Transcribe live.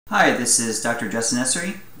Hi, this is Dr. Justin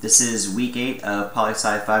Esarey. This is week 8 of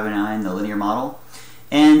Poli-Sci 509, the linear model.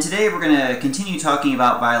 And today we're going to continue talking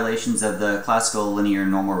about violations of the classical linear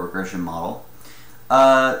normal regression model.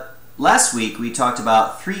 Last week we talked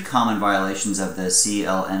about 3 common violations of the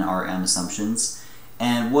CLNRM assumptions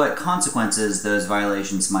and what consequences those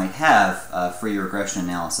violations might have for your regression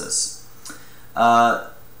analysis.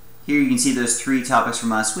 Here you can see those 3 topics from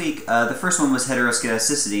last week. The first one was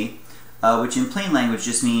heteroscedasticity, which in plain language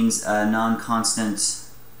just means non-constant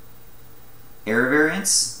error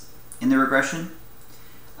variance in the regression.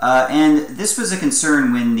 And this was a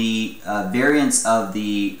concern when the variance of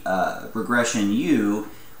the regression U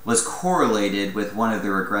was correlated with one of the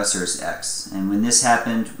regressors X. And when this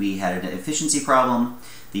happened, we had an efficiency problem.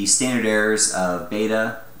 The standard errors of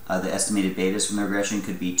beta, the estimated betas from the regression,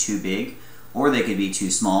 could be too big or they could be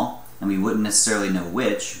too small, and we wouldn't necessarily know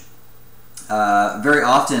which. Very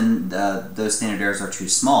often those standard errors are too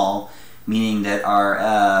small, meaning that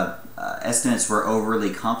our estimates were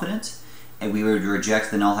overly confident and we would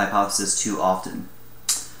reject the null hypothesis too often.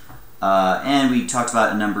 And we talked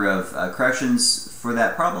about a number of corrections for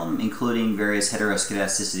that problem, including various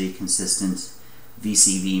heteroscedasticity consistent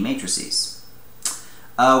VCV matrices.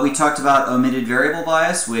 We talked about omitted variable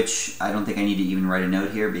bias, which I don't think I need to even write a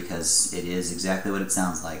note here because it is exactly what it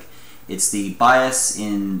sounds like. It's the bias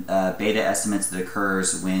in beta estimates that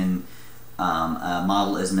occurs when a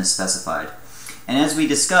model is misspecified. And as we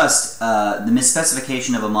discussed, the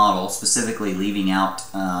misspecification of a model, specifically leaving out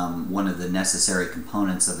one of the necessary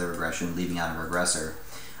components of the regression, leaving out a regressor,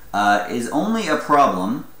 is only a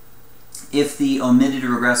problem if the omitted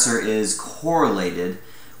regressor is correlated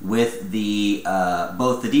with the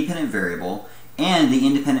both the dependent variable and the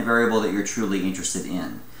independent variable that you're truly interested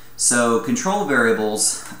in. So control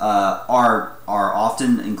variables are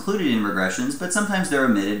often included in regressions, but sometimes they're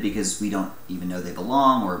omitted because we don't even know they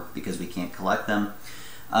belong or because we can't collect them.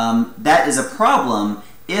 That is a problem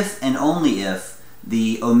if and only if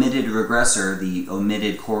the omitted regressor, the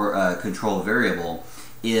omitted control variable,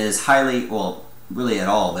 is highly, well, really at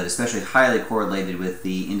all, but especially highly correlated with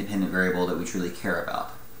the independent variable that we truly care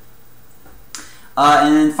about.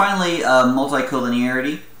 And then finally,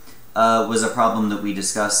 multicollinearity was a problem that we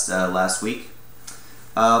discussed last week.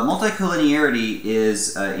 Multicollinearity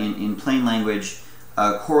is, in plain language,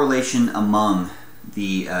 correlation among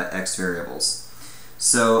the x variables.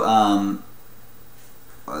 So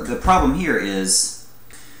the problem here is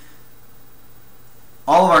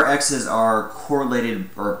all of our x's are correlated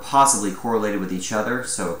or possibly correlated with each other,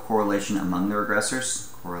 so correlation among the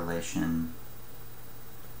regressors, correlation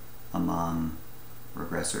among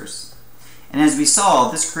regressors. And as we saw,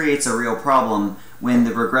 this creates a real problem when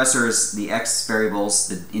the regressors, the x variables,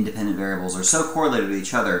 the independent variables, are so correlated with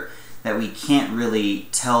each other that we can't really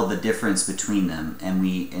tell the difference between them, and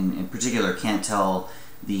we, in particular, can't tell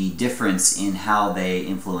the difference in how they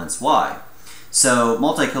influence y. So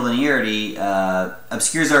multicollinearity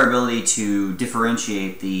obscures our ability to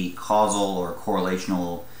differentiate the causal or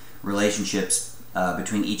correlational relationships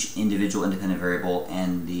between each individual independent variable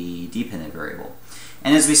and the dependent variable.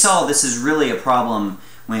 And as we saw, this is really a problem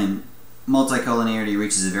when multicollinearity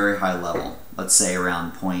reaches a very high level, let's say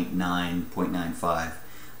around 0.9, 0.95.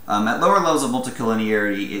 At lower levels of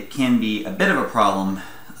multicollinearity, it can be a bit of a problem,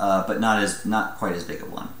 but not quite as big a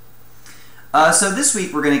one. So this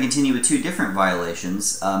week we're going to continue with 2 different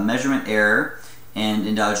violations, measurement error and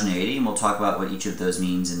endogeneity, and we'll talk about what each of those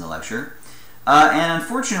means in the lecture. And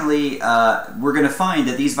unfortunately, we're going to find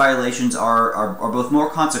that these violations are both more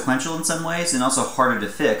consequential in some ways and also harder to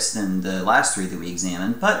fix than the last 3 that we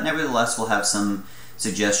examined, but nevertheless we'll have some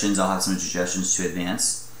suggestions. I'll have some suggestions to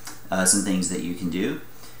advance, some things that you can do.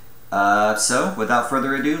 So without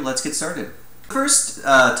further ado, let's get started. The first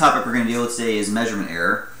topic we're going to deal with today is measurement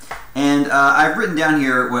error. And I've written down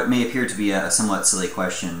here what may appear to be a somewhat silly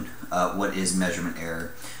question. What is measurement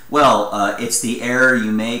error? Well, it's the error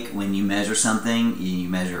you make when you measure something, you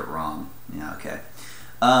measure it wrong. Yeah, okay.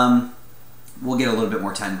 We'll get a little bit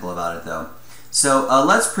more technical about it though. So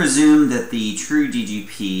let's presume that the true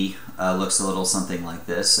DGP looks a little something like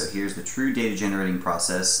this. So here's the true data generating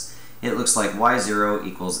process. It looks like y0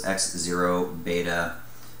 equals x0 beta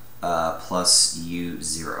plus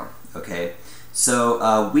u0. Okay.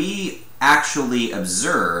 So we actually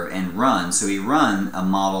observe and run, so we run a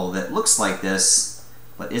model that looks like this,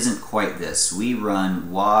 but isn't quite this. We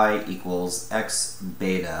run y equals x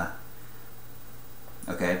beta,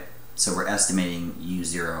 okay? So we're estimating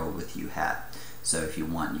u0 with u hat. So if you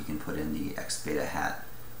want, you can put in the x beta hat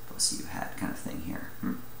plus u hat kind of thing here.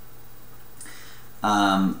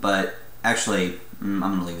 But actually, I'm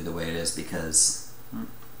going to leave it the way it is because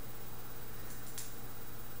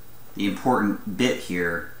the important bit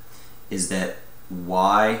here is that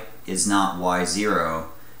y is not y0,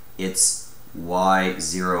 it's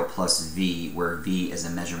y0 plus v, where v is a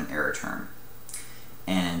measurement error term.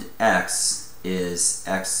 And x is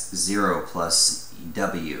x0 plus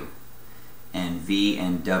w, and v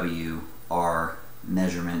and w are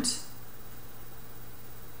measurement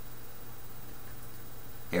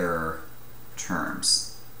error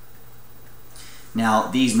terms. Now,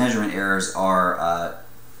 these measurement errors are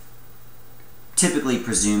typically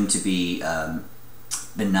presumed to be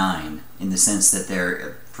benign in the sense that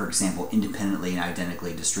they're, for example, independently and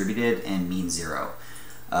identically distributed and mean zero,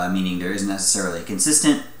 meaning there isn't necessarily a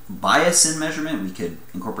consistent bias in measurement. We could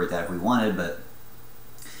incorporate that if we wanted, but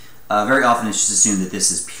very often it's just assumed that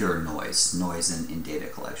this is pure noise in data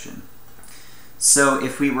collection. So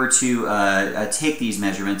if we were to take these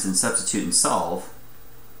measurements and substitute and solve,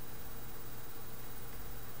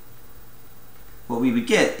 what we would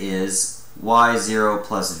get is y0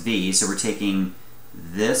 plus v. So we're taking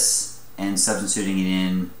this and substituting it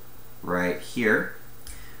in right here.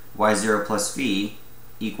 y0 plus v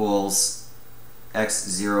equals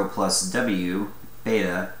x0 plus w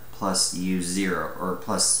beta plus u0, or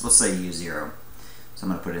plus, let's say u0. So I'm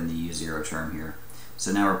going to put in the u0 term here.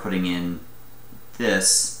 So now we're putting in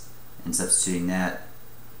this and substituting that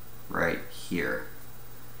right here.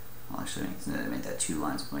 I'll actually make that 2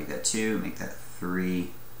 lines. Make that 2, make that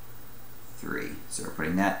 3, 3. So we're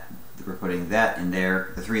putting that in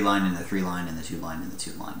there, the 3 line and the 3 line and the 2 line and the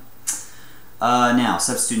 2 line. Now,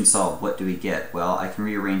 substitute and solve, what do we get? Well, I can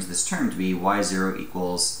rearrange this term to be y0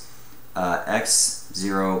 equals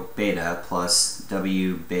x0 beta plus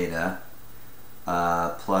w beta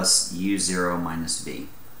plus u0 minus v.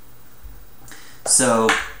 So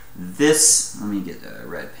this, let me get a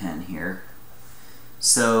red pen here.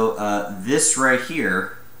 So this right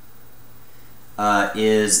here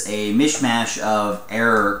is a mishmash of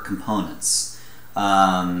error components.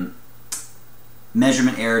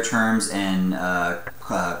 Measurement error terms and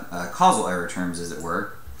causal error terms, as it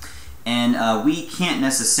were. And we can't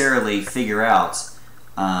necessarily figure out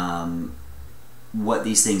what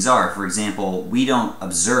these things are. For example, we don't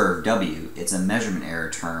observe W. It's a measurement error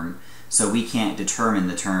term, so we can't determine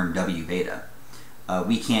the term W beta.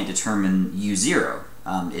 We can't determine U0.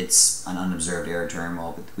 It's an unobserved error term.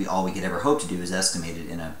 All we could ever hope to do is estimate it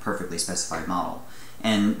in a perfectly specified model.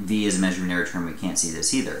 And V is a measurement error term. We can't see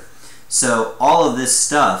this either. So all of this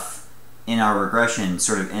stuff in our regression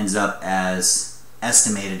sort of ends up as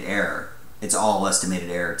estimated error. It's all estimated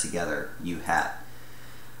error together, U hat.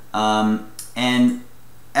 And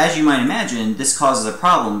as you might imagine, this causes a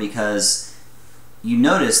problem because you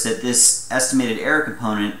notice that this estimated error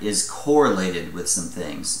component is correlated with some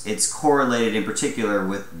things. It's correlated in particular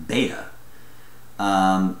with beta.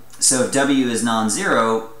 So if W is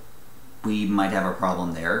non-zero, we might have a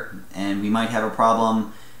problem there, and we might have a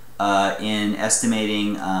problem in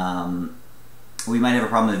estimating, we might have a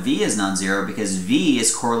problem if V is non-zero because V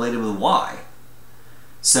is correlated with Y.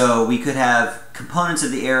 So we could have components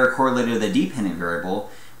of the error correlated with a dependent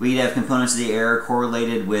variable. We could have components of the error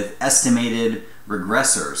correlated with estimated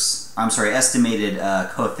regressors. I'm sorry, estimated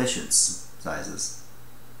coefficients sizes.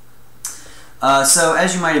 So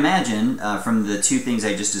as you might imagine, from the two things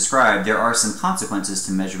I just described, there are some consequences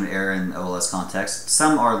to measurement error in the OLS context.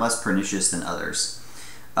 Some are less pernicious than others.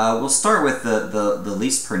 We'll start with the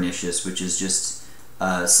least pernicious, which is just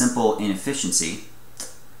simple inefficiency.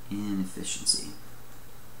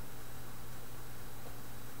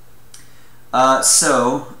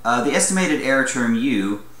 The estimated error term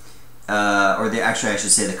U, actually I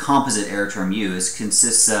should say the composite error term U,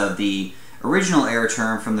 consists of the original error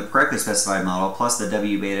term from the correctly specified model plus the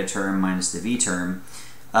W beta term minus the V term,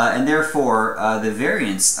 and therefore the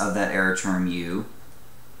variance of that error term U,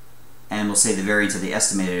 and we'll say the variance of the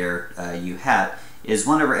estimated error U hat, is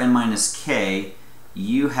 1 over n minus k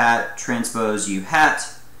U hat transpose U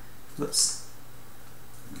hat, whoops,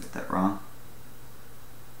 I got that wrong,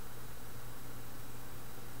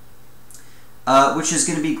 which is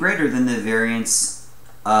going to be greater than the variance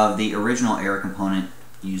of the original error component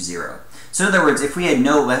U0. So in other words, if we had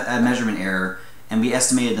no measurement error and we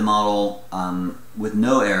estimated the model with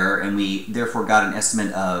no error and we therefore got an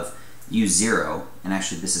estimate of U0, and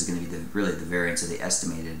actually this is going to be really the variance of the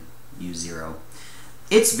estimated U0,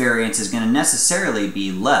 its variance is going to necessarily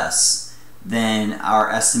be less than our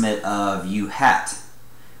estimate of U hat,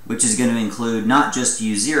 which is going to include not just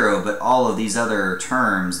U0, but all of these other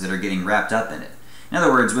terms that are getting wrapped up in it. In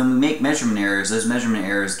other words, when we make measurement errors, those measurement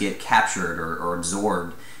errors get captured or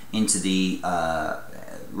absorbed into the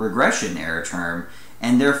regression error term,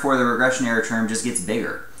 and therefore the regression error term just gets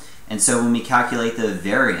bigger. And so when we calculate the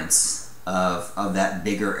variance, of that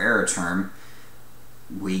bigger error term,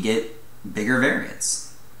 we get bigger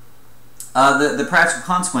variance. The practical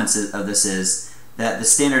consequence of this is that the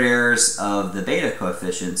standard errors of the beta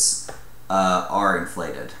coefficients are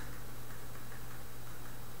inflated.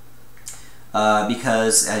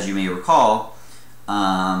 Because, as you may recall,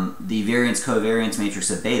 the variance covariance matrix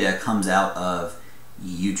of beta comes out of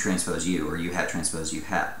U transpose U, or U hat transpose U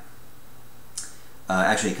hat.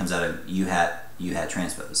 Actually, it comes out of U hat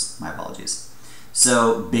transpose. My apologies.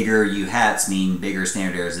 So bigger U hats mean bigger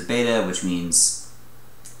standard errors of beta, which means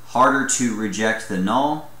harder to reject the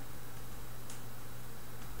null.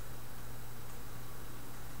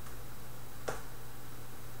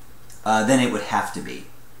 Than it would have to be.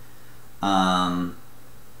 An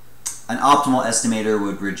optimal estimator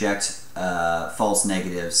would reject false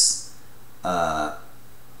negatives.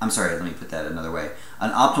 I'm sorry, let me put that another way. An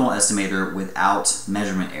optimal estimator without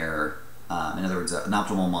measurement error, in other words, an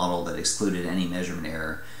optimal model that excluded any measurement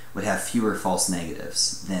error, would have fewer false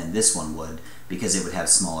negatives than this one would, because it would have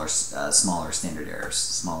smaller standard errors,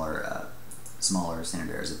 smaller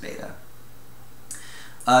standard errors of beta.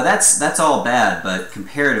 That's all bad, but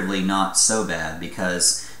comparatively not so bad,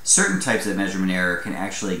 because certain types of measurement error can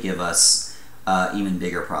actually give us even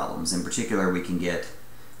bigger problems. In particular, we can get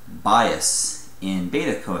bias in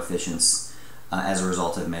beta coefficients as a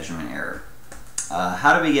result of measurement error.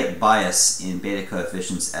 How do we get bias in beta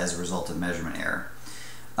coefficients as a result of measurement error?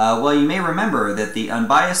 Well, you may remember that the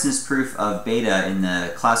unbiasedness proof of beta in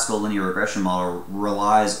the classical linear regression model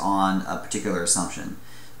relies on a particular assumption.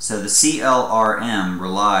 So the CLRM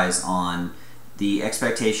relies on the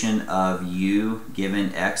expectation of U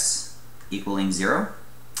given X equaling 0,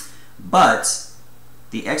 but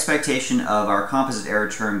the expectation of our composite error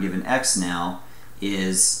term given X now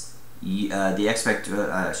is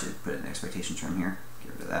I should put an expectation term here,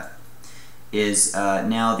 get rid of that, is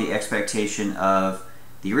now the expectation of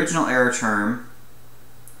the original error term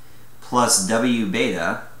plus W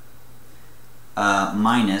beta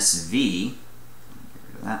minus V, get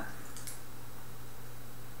rid of that,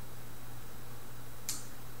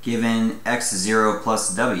 given x0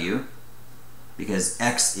 plus W, because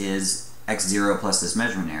X is x0 plus this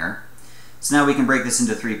measurement error. So now we can break this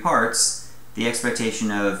into three parts. The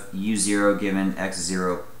expectation of U0 given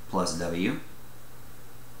x0 plus W,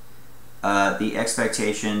 the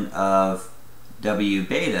expectation of W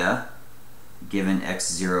beta given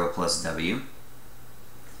x0 plus W,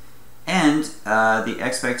 and the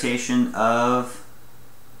expectation of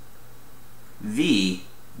V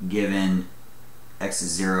given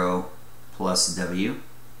x0 plus W.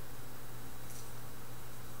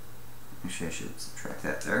 Actually, I should subtract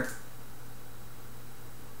that there.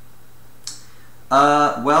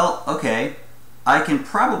 Well, okay. I can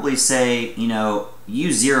probably say, you know,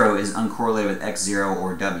 U0 is uncorrelated with x0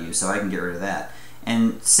 or W, so I can get rid of that.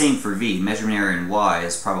 And same for V. Measurement error in Y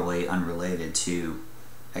is probably unrelated to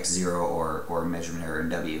x0 or measurement error in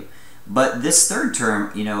W. But this third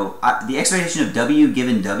term, you know, the expectation of W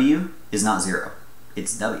given W is not 0.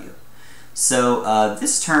 It's W. So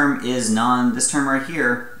this term right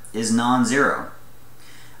here is non-zero.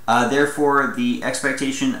 Therefore, the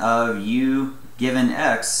expectation of U given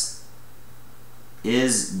X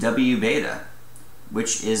is W beta,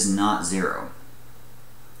 which is not 0.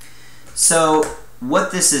 So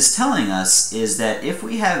what this is telling us is that if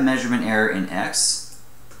we have measurement error in X,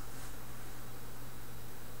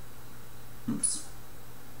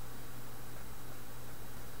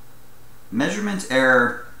 measurement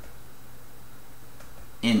error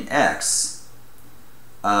in X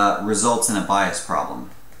results in a bias problem.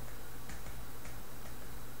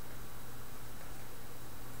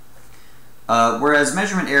 Whereas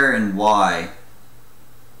measurement error in Y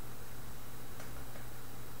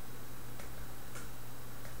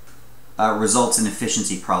results in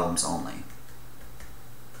efficiency problems only.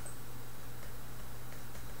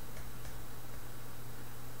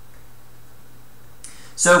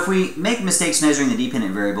 So if we make mistakes measuring the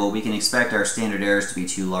dependent variable, we can expect our standard errors to be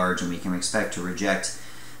too large, and we can expect to reject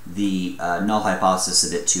the null hypothesis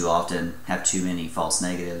a bit too often, have too many false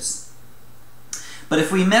negatives. But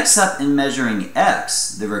if we mix up in measuring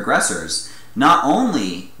X, the regressors, not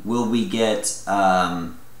only will we get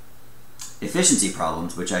efficiency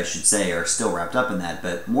problems, which I should say are still wrapped up in that,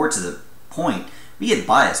 but more to the point, we get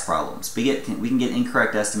bias problems. We can get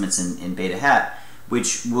incorrect estimates in beta hat,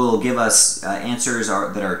 which will give us answers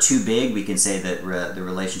that are too big. We can say that the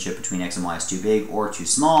relationship between X and Y is too big or too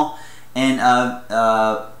small. And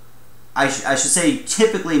I should say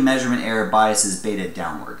typically measurement error biases beta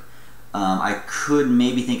downward. I could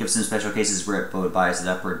maybe think of some special cases where it would bias it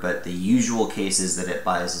upward, but the usual case is that it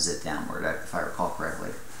biases it downward, if I recall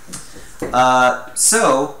correctly.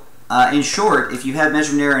 In short, if you have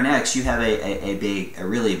measurement error in x, you have a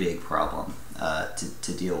really big problem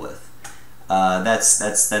to deal with. That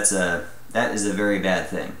is a very bad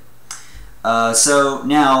thing. So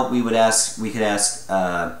now we could ask,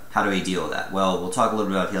 how do we deal with that? Well, we'll talk a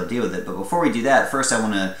little bit about how to deal with it, but before we do that, first I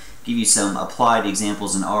want to give you some applied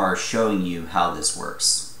examples in R showing you how this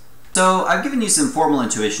works. So I've given you some formal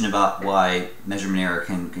intuition about why measurement error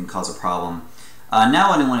can cause a problem. Now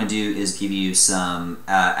what I want to do is give you some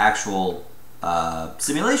actual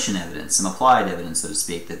simulation evidence, some applied evidence, so to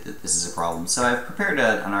speak, that this is a problem. So I've prepared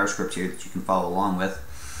an R script here that you can follow along with.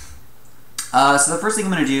 So the first thing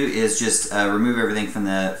I'm going to do is just remove everything from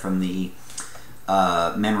the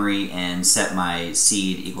memory and set my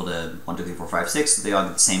seed equal to 1, 2, 3, 4, 5, 6. So they all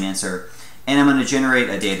get the same answer. And I'm going to generate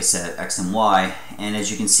a data set, x and y. And as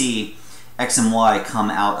you can see, x and y come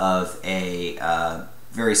out of a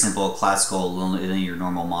very simple classical linear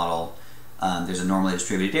normal model. There's a normally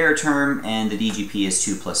distributed error term, and the DGP is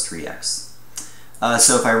 2 plus 3x.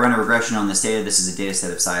 So if I run a regression on this data, this is a data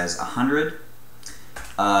set of size 100.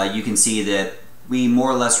 You can see that we more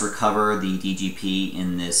or less recover the DGP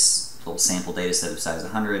in this little sample data set of size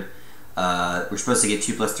 100. We're supposed to get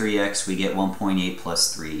 2 plus 3x, we get 1.8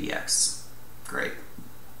 plus 3x. Great.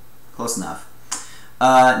 Close enough.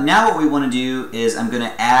 Now what we want to do is I'm going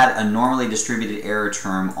to add a normally distributed error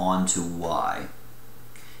term onto y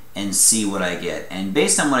and see what I get. And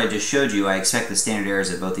based on what I just showed you, I expect the standard errors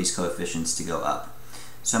of both these coefficients to go up.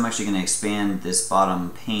 So I'm actually going to expand this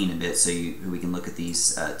bottom pane a bit so we can look at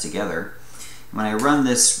these together. When I run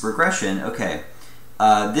this regression, okay,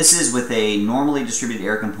 this is with a normally distributed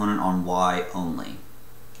error component on y only.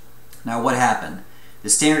 Now what happened? The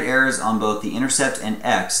standard errors on both the intercept and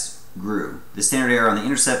x grew. The standard error on the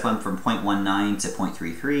intercept went from 0.19 to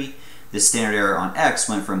 0.33. The standard error on x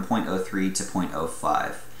went from 0.03 to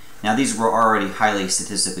 0.05. Now these were already highly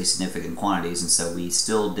statistically significant quantities, and so we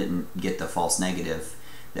still didn't get the false negative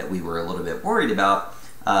that we were a little bit worried about,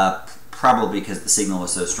 probably because the signal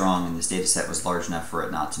was so strong and this data set was large enough for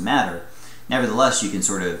it not to matter. Nevertheless, you can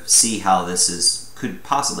sort of see how this could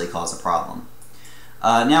possibly cause a problem.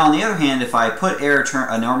 Now on the other hand, if I put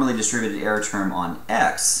a normally distributed error term on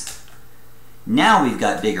x, now we've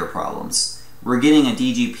got bigger problems. We're getting a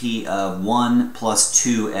DGP of 1 plus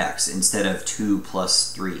 2x instead of 2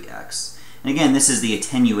 plus 3x. And again, this is the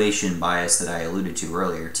attenuation bias that I alluded to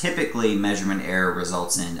earlier. Typically, measurement error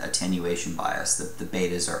results in attenuation bias. The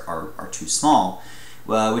betas are too small,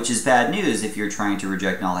 which is bad news if you're trying to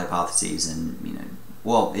reject null hypotheses. And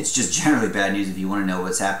well, it's just generally bad news if you want to know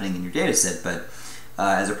what's happening in your data set. But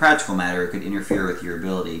as a practical matter, it could interfere with your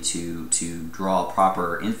ability to draw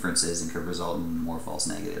proper inferences and could result in more false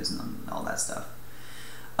negatives and all that stuff.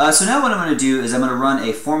 So now what I'm going to do is I'm going to run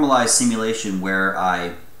a formalized simulation where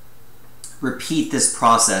I repeat this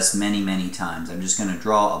process many, many times. I'm just going to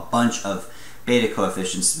draw a bunch of beta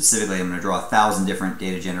coefficients. Specifically, I'm going to draw 1,000 different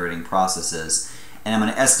data generating processes, and I'm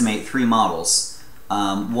going to estimate 3 models.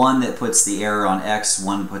 One that puts the error on x,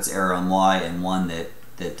 one puts error on y, and one that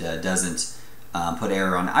doesn't put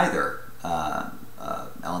error on either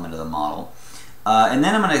element of the model. And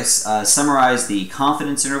then I'm going to summarize the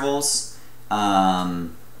confidence intervals.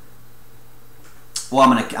 I'm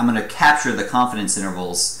going to capture the confidence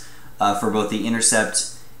intervals for both the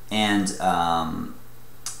intercept and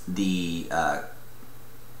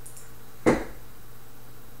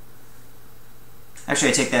actually,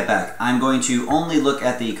 I take that back. I'm going to only look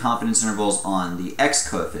at the confidence intervals on the x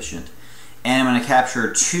coefficient, and I'm going to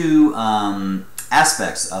capture 2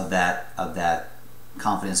 aspects of that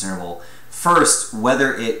confidence interval. First,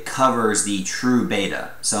 whether it covers the true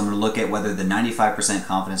beta. So I'm going to look at whether the 95%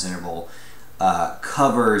 confidence interval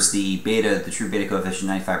covers the true beta coefficient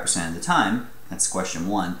 95% of the time. That's question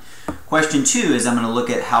 1. Question 2 is I'm going to look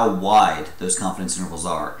at how wide those confidence intervals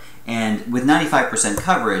are. And with 95%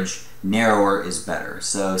 coverage, narrower is better.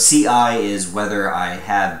 So CI is whether I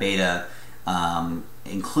have beta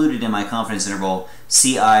included in my confidence interval.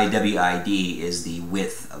 CI/WID is the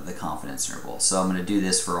width of the confidence interval. So I'm going to do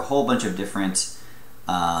this for a whole bunch of different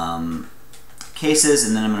cases,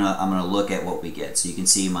 and then I'm going to look at what we get. So you can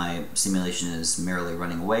see my simulation is merrily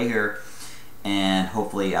running away here, and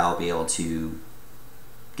hopefully I'll be able to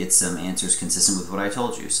get some answers consistent with what I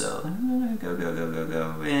told you. So go, go, go, go,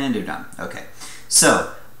 go, and you're done. Okay.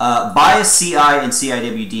 So bias CI and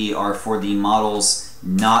CIWD are for the models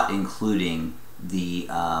not including the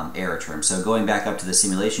error term. So going back up to the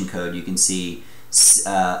simulation code, you can see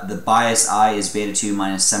the bias I is beta 2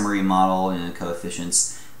 minus summary model and the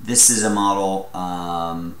coefficients. This is a model,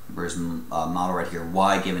 where's a model right here,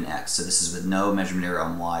 y given x. So this is with no measurement error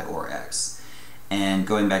on y or x. And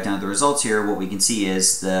going back down to the results here, what we can see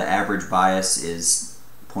is the average bias is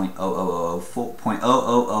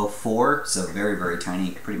 0.0004, so very, very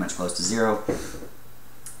tiny, pretty much close to 0.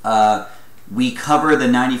 We cover the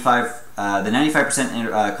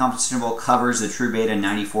 95% confidence interval covers the true beta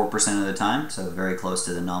 94% of the time, so very close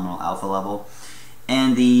to the nominal alpha level.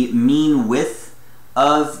 And the mean width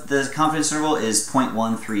of the confidence interval is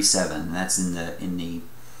 0.137. That's in the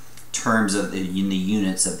terms of the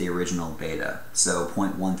units of the original beta, so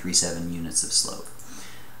 0.137 units of slope.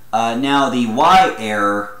 Now the y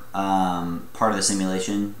error part of the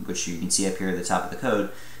simulation, which you can see up here at the top of the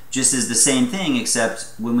code, just is the same thing,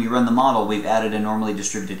 except when we run the model, we've added a normally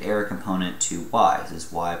distributed error component to y. This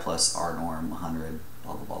is y plus r norm 100,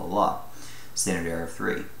 blah, blah, blah, blah, blah. Standard error of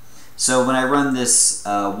 3. So when I run this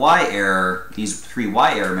y error, these 3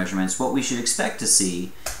 y error measurements, what we should expect to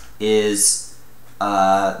see is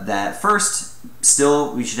that first,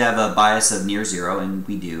 still we should have a bias of near 0, and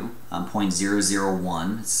we do,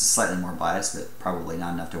 0.001. It's slightly more biased, but probably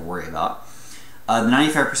not enough to worry about. The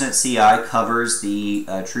 95% CI covers the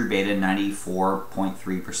true beta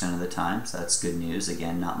 94.3% of the time, so that's good news.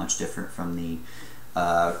 Again, not much different from the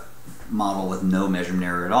model with no measurement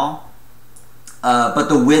error at all. But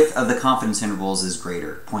the width of the confidence intervals is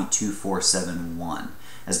greater, 0.2471,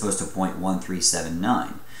 as opposed to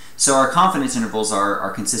 0.1379. So our confidence intervals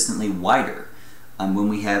are consistently wider when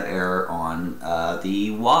we have error on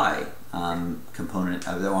the y component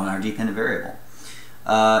on our dependent variable.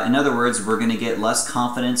 In other words, we're going to get less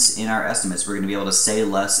confidence in our estimates. We're going to be able to say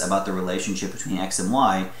less about the relationship between x and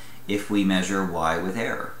y if we measure y with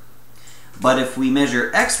error. But if we measure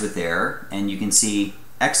x with error, and you can see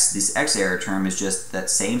this x error term is just that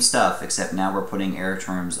same stuff, except now we're putting error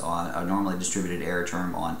terms on a normally distributed error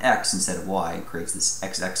term on x instead of y. It creates this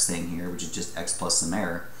xx thing here, which is just x plus some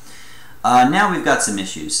error. Now we've got some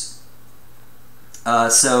issues.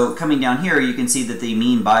 So coming down here, you can see that the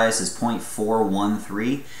mean bias is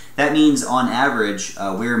 0.413. That means on average,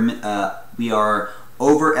 we are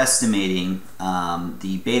overestimating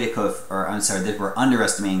the beta coefficient, or I'm sorry, that we're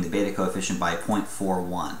underestimating the beta coefficient by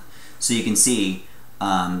 0.41. So you can see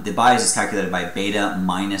the bias is calculated by beta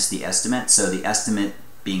minus the estimate. So the estimate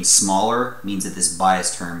being smaller means that this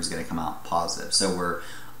bias term is going to come out positive. So we're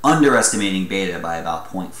underestimating beta by about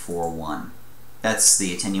 0.41. That's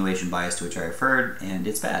the attenuation bias to which I referred, and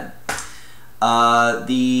it's bad.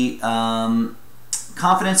 The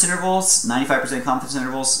confidence intervals, 95% confidence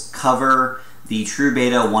intervals, cover the true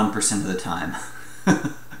beta 1% of the time.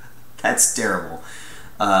 That's terrible.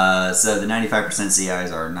 So the 95%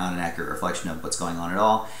 CIs are not an accurate reflection of what's going on at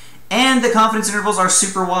all. And the confidence intervals are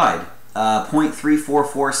super wide,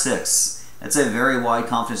 0.3446. That's a very wide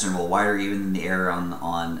confidence interval, wider even than the error on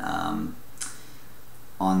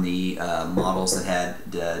the models that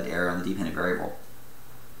had the error on the dependent variable.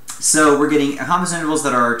 So we're getting confidence intervals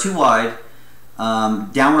that are too wide,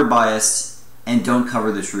 downward biased, and don't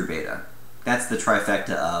cover the true beta. That's the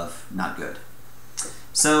trifecta of not good.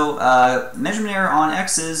 So measurement error on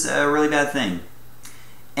x is a really bad thing.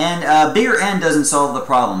 And bigger n doesn't solve the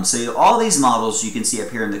problem. So all these models you can see up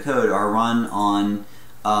here in the code are run on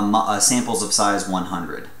samples of size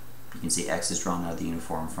 100. You can see x is drawn out of the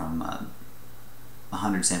uniform from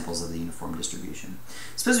 100 samples of the uniform distribution.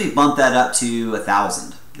 Suppose we bump that up to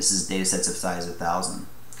 1,000. This is data sets of size 1,000.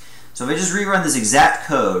 So if I just rerun this exact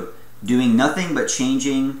code, doing nothing but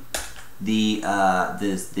changing the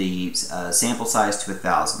sample size to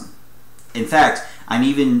 1,000. In fact, I'm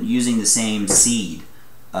even using the same seed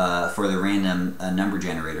for the random number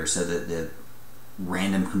generator, so that the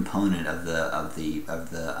random component of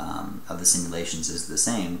the simulations is the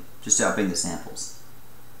same, just upping the samples.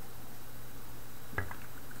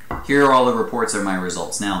 Here are all the reports of my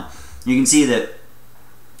results. Now, you can see that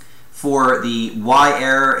for the y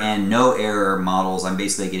error and no error models, I'm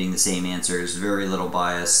basically getting the same answers. Very little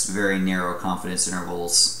bias, very narrow confidence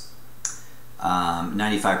intervals.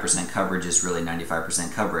 95% coverage is really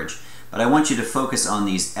 95% coverage. But I want you to focus on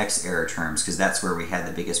these x error terms, because that's where we had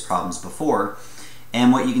the biggest problems before.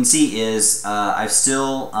 And what you can see is I've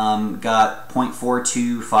still got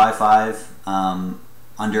 0.4255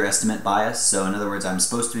 underestimate bias. So in other words, I'm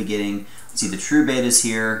supposed to be getting, let's see, the true betas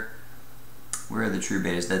here. Where are the true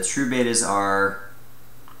betas? The true betas are,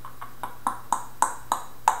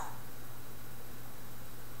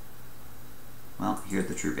 well, here are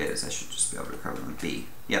the true betas. I should just be able to cover them with B.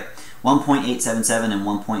 Yep, 1.877 and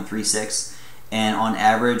 1.36. And on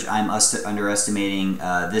average, I'm underestimating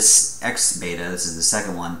this X beta, this is the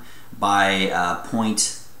second one, by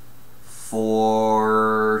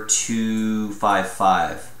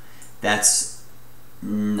 0.4255. That's a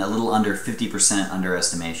little under 50%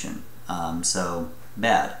 underestimation. So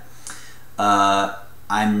bad.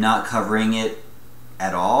 I'm not covering it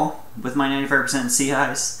at all with my 95%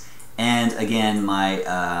 CIs, and again, my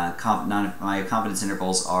my confidence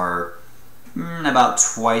intervals are about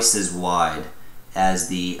twice as wide as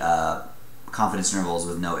the confidence intervals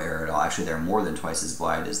with no error at all. Actually, they're more than twice as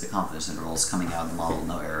wide as the confidence intervals coming out of the model with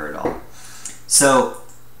no error at all. So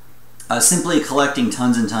simply collecting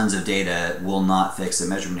tons and tons of data will not fix a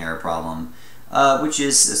measurement error problem, which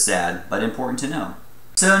is sad but important to know.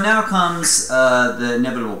 So now comes the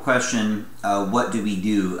inevitable question, what do we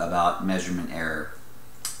do about measurement error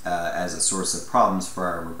as a source of problems for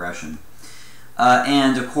our regression?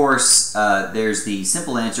 And of course, there's the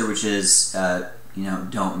simple answer, which is,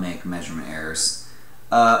 don't make measurement errors.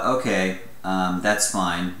 Okay, that's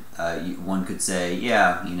fine. One could say,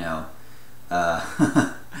 yeah,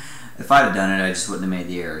 if I'd have done it, I just wouldn't have made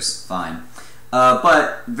the errors. Fine.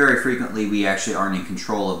 But very frequently, we actually aren't in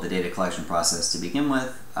control of the data collection process to begin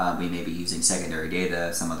with. We may be using secondary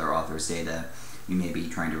data, some other author's data. We may be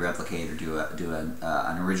trying to replicate or do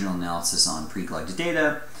an original analysis on pre-collected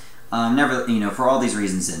data. For all these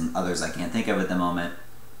reasons and others I can't think of at the moment,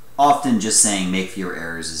 often just saying make fewer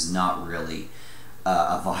errors is not really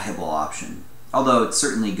a viable option. Although it's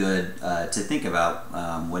certainly good to think about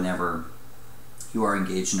whenever you are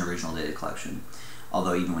engaged in original data collection.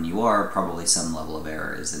 Although even when you are, probably some level of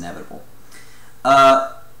error is inevitable.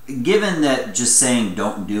 Given that just saying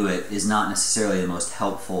don't do it is not necessarily the most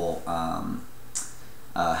helpful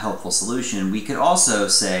solution, we could also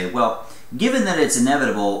say, well, given that it's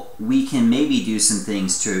inevitable, we can maybe do some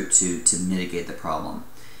things to mitigate the problem.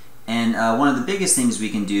 And one of the biggest things we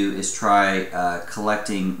can do is try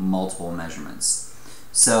collecting multiple measurements.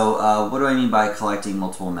 So what do I mean by collecting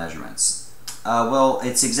multiple measurements? Well,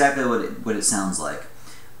 it's exactly what it sounds like.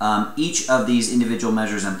 Each of these individual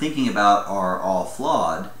measures I'm thinking about are all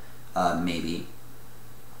flawed, maybe.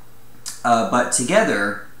 But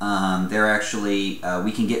together, they're actually,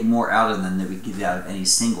 we can get more out of them than we can get out of any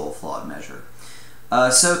single flawed measure.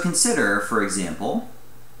 So consider, for example,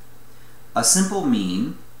 a simple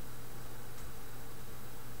mean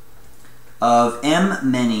of m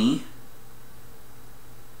many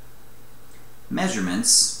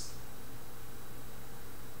measurements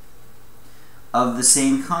of the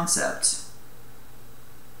same concept.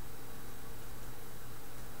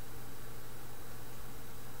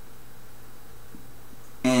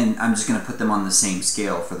 And I'm just going to put them on the same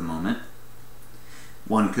scale for the moment.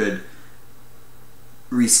 One could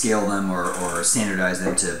rescale them or standardize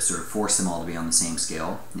them to sort of force them all to be on the same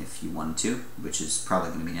scale if you wanted to, which is probably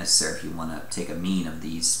going to be necessary if you want to take a mean of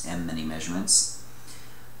these m many measurements.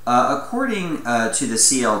 According to the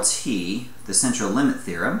CLT, the central limit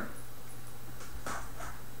theorem,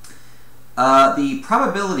 the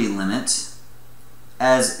probability limit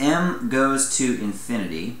as m goes to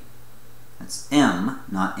infinity, that's m,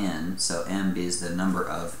 not n, so m is the number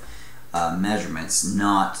of measurements,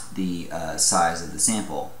 not the size of the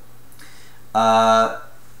sample. The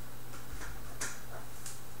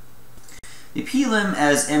p-lim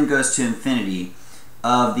as m goes to infinity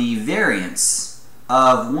of the variance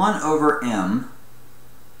of 1 over m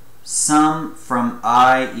sum from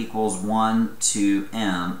I equals 1 to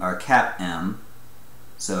m, or cap m,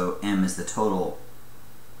 so m is the total,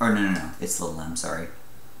 or no, it's little m, sorry.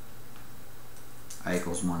 I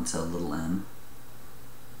equals 1 to little m.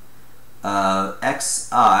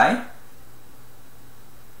 Xi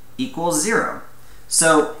equals 0.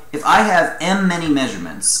 So if I have m many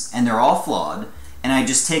measurements, and they're all flawed, and I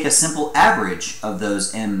just take a simple average of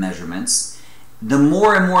those m measurements, the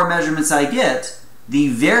more and more measurements I get, the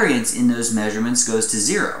variance in those measurements goes to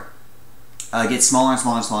 0. It gets smaller and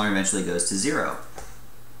smaller and smaller, and eventually goes to 0.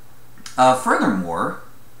 Furthermore,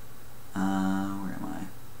 where am I?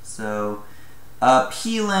 So,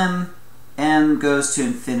 p-lim m goes to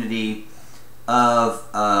infinity of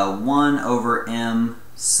 1 over m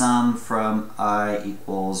sum from I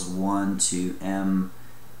equals 1 to m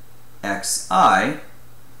xi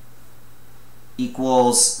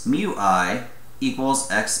equals mu I equals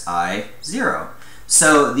xi 0.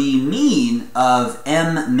 So the mean of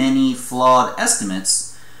m many flawed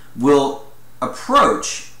estimates will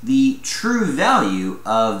approach the true value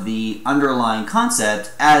of the underlying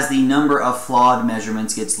concept as the number of flawed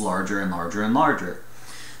measurements gets larger and larger and larger.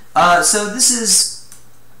 So this is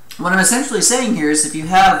what I'm essentially saying here is if you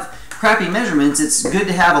have crappy measurements, it's good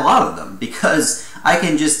to have a lot of them, because I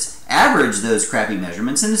can just average those crappy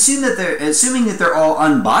measurements and assuming that they're all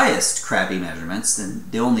unbiased crappy measurements, then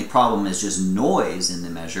the only problem is just noise in the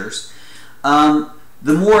measures. The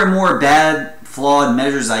more and more bad flawed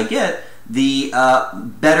measures I get, the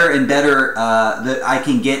better and better that I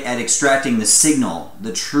can get at extracting the signal,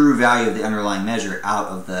 the true value of the underlying measure out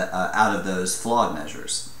of those flawed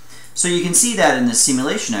measures. So you can see that in the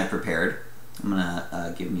simulation I prepared. I'm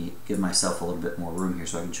gonna give myself a little bit more room here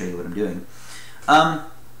so I can show you what I'm doing. I've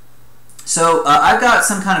got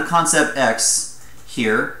some kind of concept X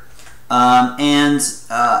here, and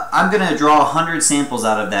I'm gonna draw 100 samples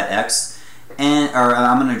out of that X, or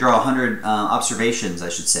I'm gonna draw 100 observations, I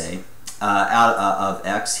should say, out of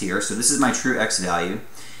X here. So this is my true X value.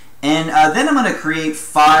 And then I'm going to create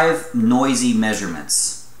 5 noisy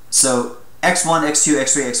measurements. So X1, X2,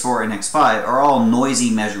 X3, X4, and X5 are all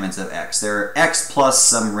noisy measurements of X. They're X plus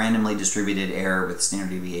some randomly distributed error with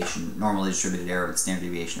standard deviation, normally distributed error with standard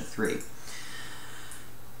deviation of 3.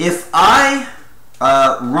 If I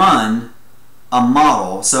run a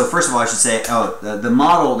model, so first of all I should say, the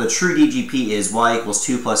model, the true DGP is y equals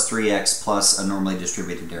 2 plus 3x plus a normally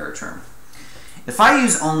distributed error term. If I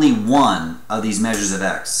use only one of these measures of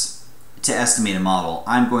X to estimate a model,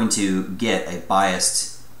 I'm going to get a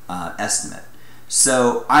biased estimate.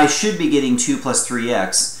 So I should be getting 2 plus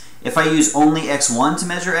 3x. If I use only x1 to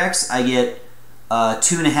measure x, I get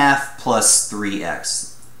 2.5 plus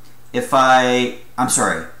 3x. I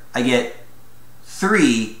get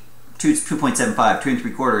 2.75, 2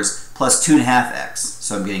 3/4 plus 2.5x.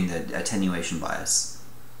 So I'm getting the attenuation bias.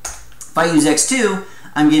 If I use x2,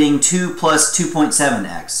 I'm getting 2 plus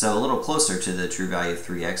 2.7x, so a little closer to the true value of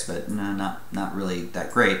 3x, but not really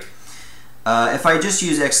that great. If I just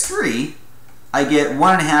use x3, I get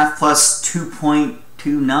 1.5 plus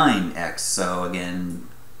 2.29x, so again,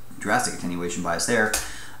 drastic attenuation bias there.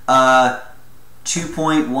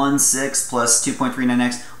 2.16 plus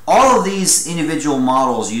 2.39x. All of these individual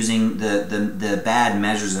models using the bad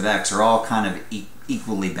measures of x are all kind of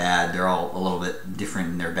equally bad. They're all a little bit different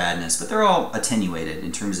in their badness, but they're all attenuated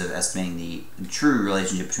in terms of estimating the true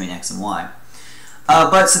relationship between x and y.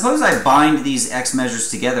 But suppose I bind these x measures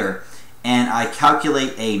together and I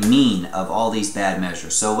calculate a mean of all these bad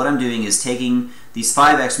measures. So what I'm doing is taking these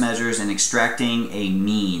 5 x measures and extracting a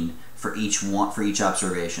mean for each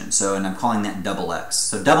observation. So, and I'm calling that double x.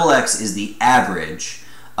 So double x is the average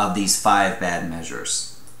of these 5 bad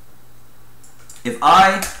measures. If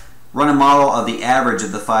I run a model of the average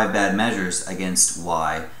of the 5 bad measures against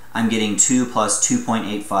y, I'm getting 2 plus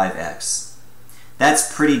 2.85x.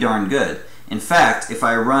 That's pretty darn good. In fact, if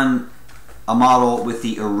I run a model with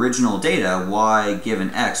the original data, y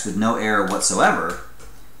given x, with no error whatsoever,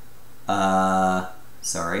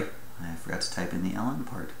 sorry, I forgot to type in the lm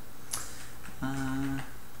part.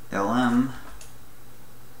 lm,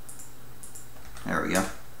 there we go.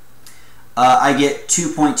 I get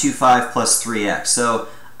 2.25 plus 3x. So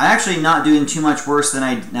I'm actually not doing too much worse than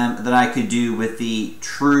I could do with the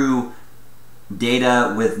true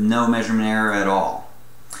data with no measurement error at all.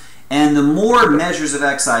 And the more measures of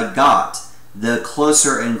x I got, the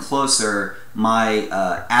closer and closer my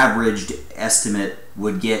averaged estimate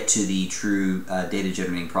would get to the true data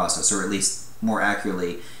generating process, or at least more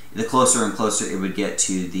accurately, the closer and closer it would get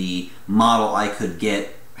to the model I could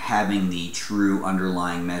get having the true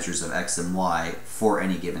underlying measures of x and y for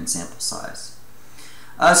any given sample size.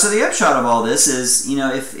 So the upshot of all this is,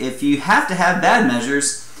 if you have to have bad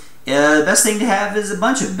measures, the best thing to have is a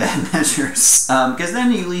bunch of bad measures, because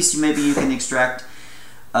then at least maybe you can extract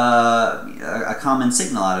a common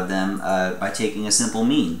signal out of them by taking a simple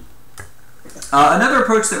mean. Another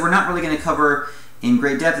approach that we're not really going to cover in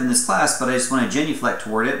great depth in this class, but I just want to genuflect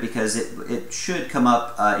toward it because it should come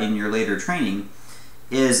up in your later training,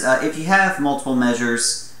 is if you have multiple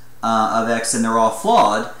measures of x and they're all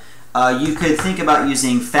flawed, you could think about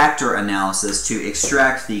using factor analysis to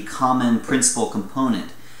extract the common principal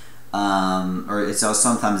component. Or it's also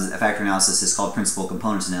sometimes a factor analysis is called principal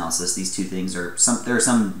components analysis. These two things are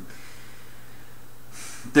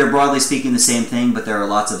they're broadly speaking the same thing, but there are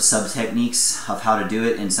lots of sub-techniques of how to do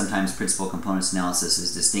it, and sometimes principal components analysis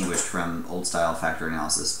is distinguished from old-style factor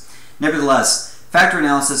analysis. Nevertheless, factor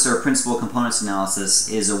analysis or principal components analysis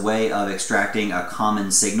is a way of extracting a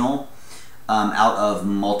common signal out of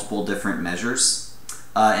multiple different measures.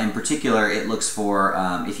 In particular, it looks for,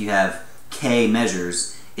 if you have k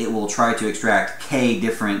measures, it will try to extract k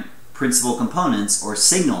different principal components or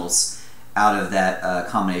signals out of that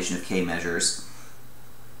combination of k measures.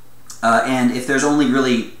 And if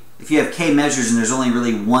you have k measures and there's only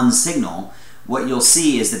really one signal, what you'll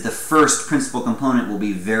see is that the first principal component will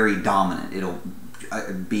be very dominant. It'll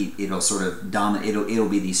be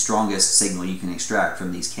the strongest signal you can extract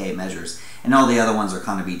from these k measures, and all the other ones are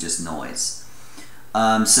kind of be just noise.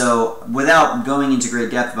 So without going into great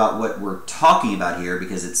depth about what we're talking about here,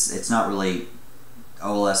 because it's not really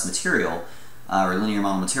OLS material or linear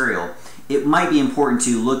model material, it might be important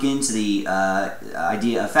to look into the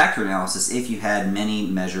idea of factor analysis if you had many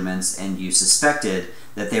measurements and you suspected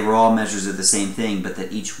that they were all measures of the same thing, but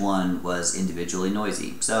that each one was individually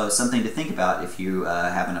noisy. So something to think about if you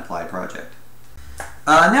have an applied project.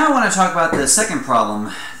 Now I want to talk about the second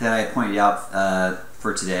problem that I pointed out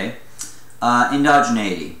for today,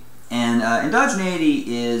 endogeneity. And endogeneity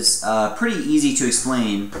is pretty easy to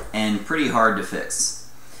explain and pretty hard to fix.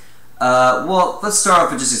 Well, let's start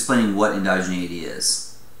off with just explaining what endogeneity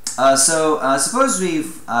is. Suppose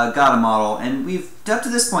we've got a model, and we've up to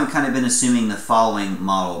this point kind of been assuming the following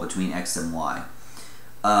model between x and y.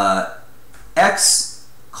 X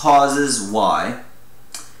causes y,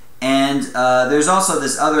 and there's also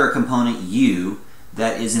this other component u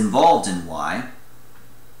that is involved in y.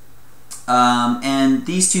 And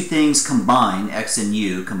these two things combine, x and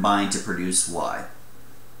u, combine to produce y.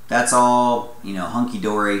 That's all, you know,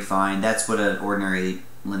 hunky-dory, fine. That's what an ordinary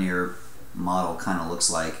linear model kind of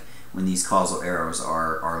looks like when these causal arrows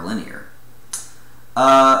are linear.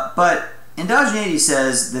 But endogeneity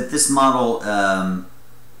says that this model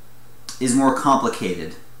is more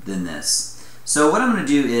complicated than this. So what I'm going to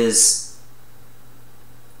do is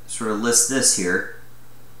sort of list this here.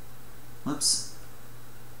 Whoops.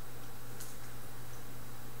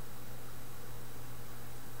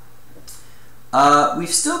 We've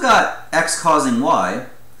still got x causing y,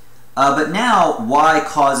 but now y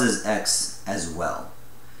causes x as well.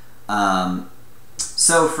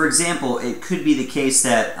 So for example, it could be the case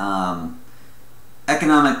that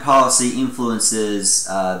economic policy influences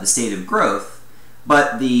the state of growth,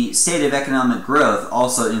 but the state of economic growth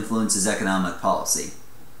also influences economic policy.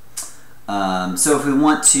 So if we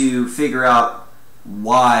want to figure out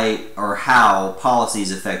why or how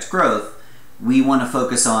policies affect growth, we want to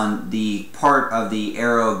focus on the part of the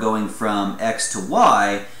arrow going from x to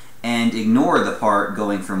y and ignore the part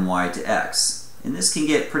going from y to x. And this can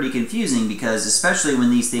get pretty confusing because especially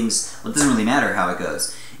when these things, well, it doesn't really matter how it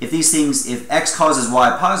goes. If x causes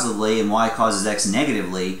y positively and y causes x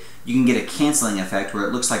negatively, you can get a canceling effect where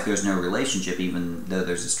it looks like there's no relationship even though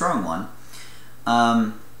there's a strong one.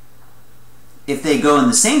 If they go in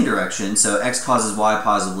the same direction, so x causes y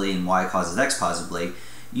positively and y causes x positively,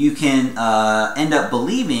 you can end up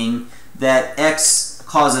believing that x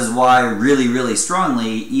causes y really, really strongly,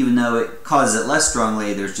 even though it causes it less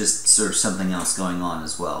strongly, there's just sort of something else going on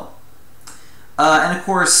as well. And of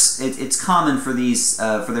course, it's common for these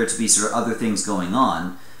for there to be sort of other things going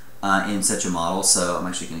on in such a model. So I'm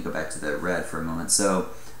actually going to go back to the red for a moment.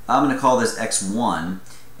 So I'm going to call this x1,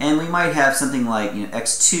 and we might have something like, you know,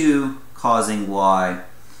 x2 causing y.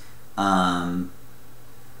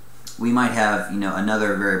 We might have, you know,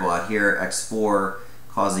 another variable out here, x4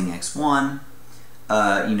 causing x1.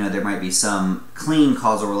 You know, there might be some clean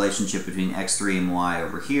causal relationship between x3 and y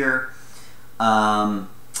over here. And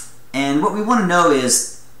what we want to know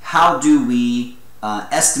is, how do we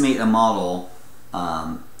estimate a model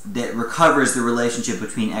that recovers the relationship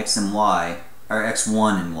between x and y, or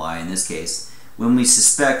x1 and y in this case, when we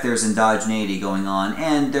suspect there's endogeneity going on,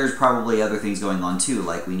 and there's probably other things going on too,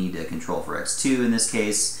 like we need to control for x2 in this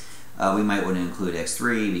case. We might want to include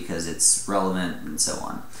x3 because it's relevant, and so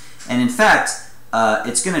on. And in fact,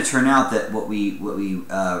 it's going to turn out that what we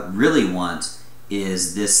really want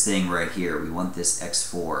is this thing right here. We want this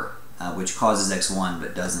x4, which causes x1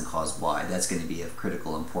 but doesn't cause y. That's going to be of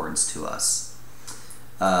critical importance to us.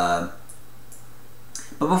 But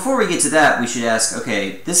before we get to that, we should ask,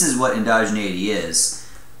 okay, this is what endogeneity is.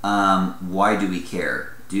 Why do we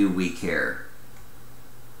care? Do we care?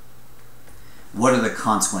 What are the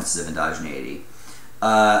consequences of endogeneity?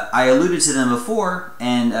 I alluded to them before,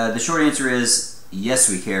 and the short answer is yes,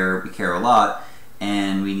 we care a lot,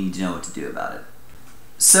 and we need to know what to do about it.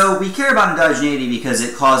 So we care about endogeneity because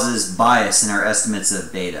it causes bias in our estimates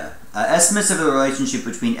of beta. Estimates of the relationship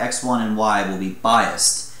between x1 and y will be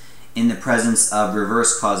biased in the presence of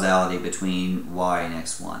reverse causality between y and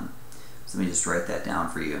x1. So let me just write that down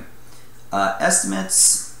for you.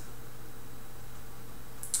 Estimates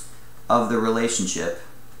of the relationship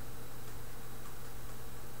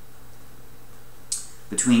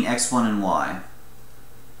between x1 and y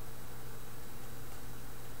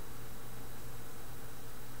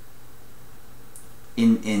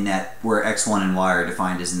in that where x1 and y are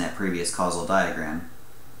defined as in that previous causal diagram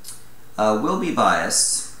will be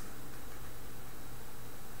biased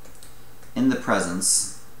in the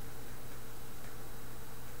presence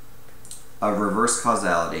of reverse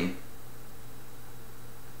causality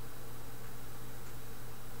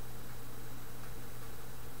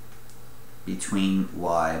between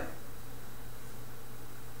y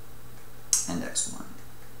and x1.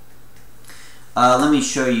 Let me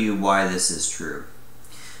show you why this is true.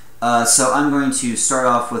 So I'm going to start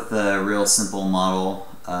off with a real simple model,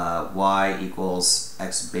 y equals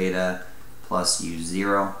x beta plus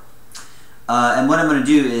u0. And what I'm going to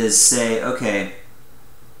do is say, okay,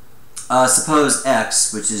 suppose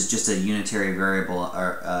x, which is just a unitary variable,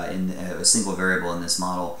 or a single variable in this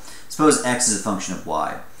model, suppose x is a function of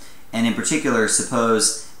y. And in particular,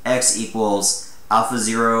 suppose x equals alpha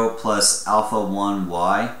 0 plus alpha 1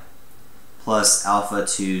 y plus alpha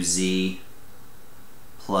 2 z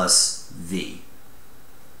plus v.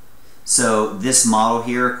 So this model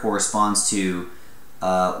here corresponds to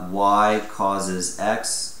y causes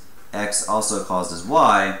x, x also causes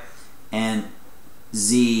y, and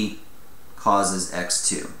z causes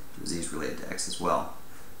x2. Z is related to x as well.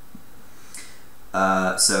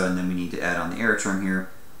 And then we need to add on the error term here.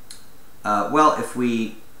 Well, if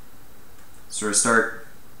we sort of start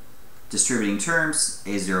distributing terms,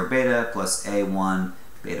 a0 beta plus a1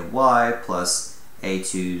 beta y plus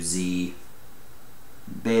a2 z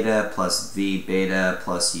beta plus v beta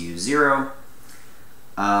plus u0,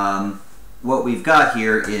 what we've got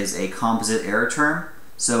here is a composite error term.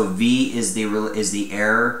 So v is the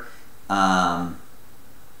error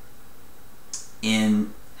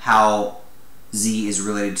in how z is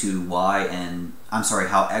related to y and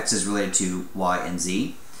how x is related to y and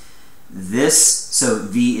z. So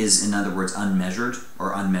v is, in other words, unmeasured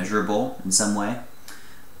or unmeasurable in some way.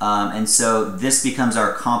 And so this becomes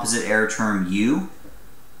our composite error term u,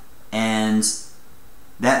 and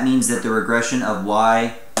that means that the regression of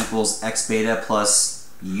y equals x beta plus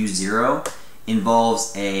u0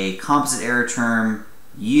 involves a composite error term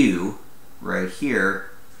u right here,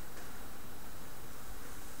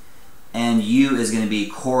 and u is going to be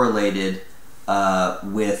correlated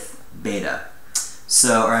with beta.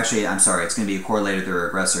 So, or actually, I'm sorry, it's going to be correlated with the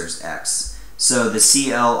regressor's x. So the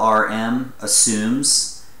CLRM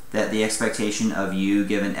assumes that the expectation of u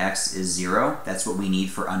given x is 0. That's what we need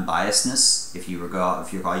for unbiasedness. If you recall,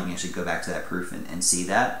 you can actually go back to that proof and see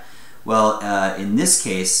that. Well, in this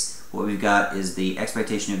case, what we've got is the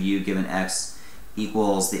expectation of u given x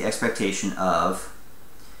equals the expectation of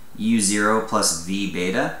u0 plus v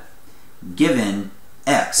beta given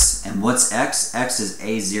x. And what's x? X is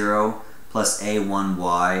a0 plus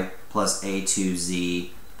a1y plus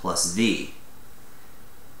a2z plus v.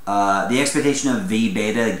 The expectation of v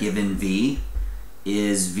beta given v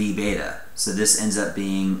is v beta. So this ends up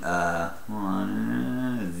being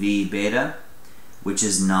v beta, which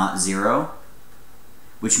is not 0,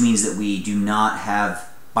 which means that we do not have,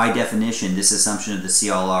 by definition, this assumption of the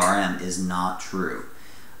CLRM is not true,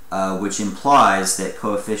 which implies that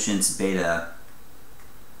coefficients beta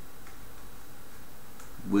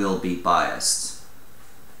will be biased.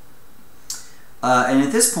 And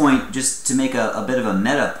at this point, just to make a bit of a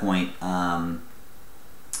meta point,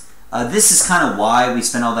 this is kind of why we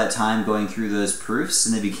spent all that time going through those proofs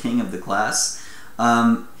in the beginning of the class.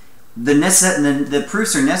 The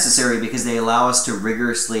proofs are necessary because they allow us to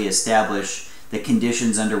rigorously establish the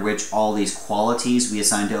conditions under which all these qualities we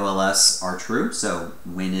assign to OLS are true. So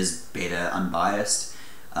when is beta unbiased?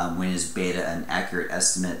 When is beta an accurate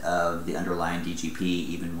estimate of the underlying DGP,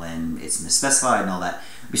 even when it's misspecified and all that?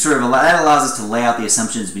 That allows us to lay out the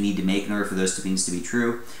assumptions we need to make in order for those things to be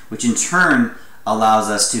true, which in turn allows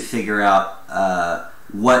us to figure out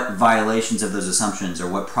what violations of those assumptions or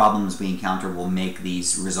what problems we encounter will make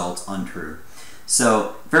these results untrue.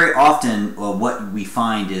 So very often, what we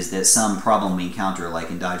find is that some problem we encounter, like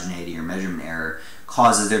endogeneity or measurement error,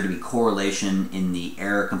 causes there to be correlation in the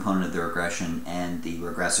error component of the regression and the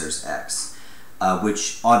regressor's x,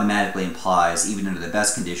 which automatically implies, even under the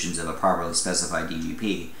best conditions of a properly specified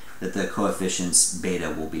DGP, that the coefficients beta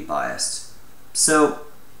will be biased. So,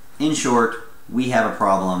 in short, we have a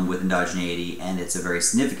problem with endogeneity, and it's a very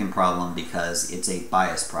significant problem because it's a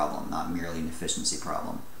bias problem, not merely an efficiency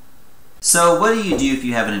problem. So what do you do if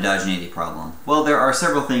you have an endogeneity problem? Well, there are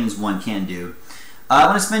several things one can do. I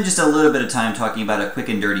want to spend just a little bit of time talking about a quick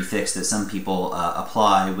and dirty fix that some people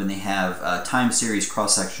apply when they have time series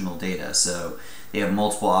cross-sectional data. So they have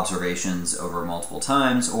multiple observations over multiple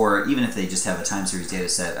times, or even if they just have a time series data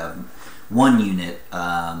set of one unit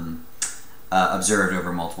observed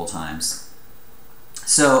over multiple times.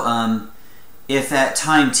 So if at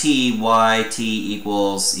time t, yt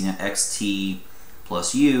equals xt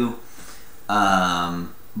plus u,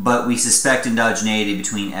 but we suspect endogeneity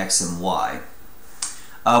between x and y,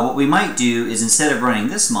 what we might do is, instead of running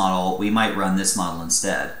this model, we might run this model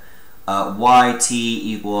instead. Yt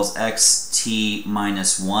equals xt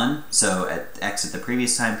minus 1, so at x at the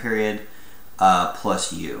previous time period,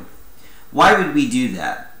 plus u. Why would we do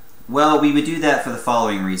that? Well, we would do that for the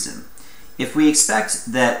following reason. if we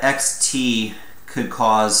expect that xt could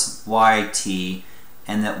cause yt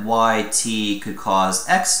and that yt could cause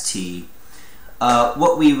xt,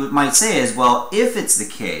 what we might say is, well, if it's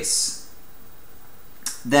the case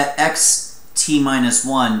that xt minus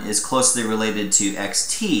 1 is closely related to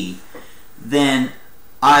xt, then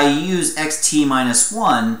I use xt minus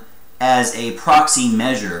 1 as a proxy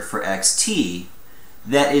measure for xt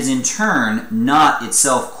that is in turn not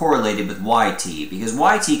itself correlated with yt, because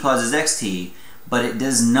yt causes xt, but it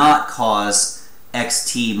does not cause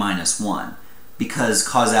xt minus 1, because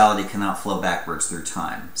causality cannot flow backwards through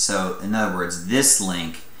time. So in other words, this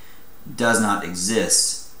link does not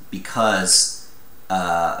exist because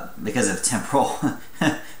of temporal,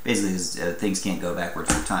 basically things can't go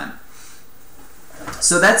backwards through time.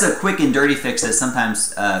 So that's a quick and dirty fix that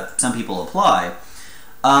sometimes some people apply.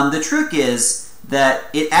 The trick is that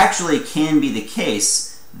it actually can be the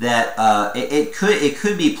case that it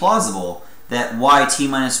could be plausible that yt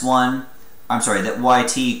minus 1, that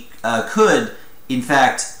yt could in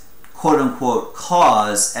fact quote unquote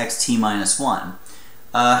cause xt minus 1.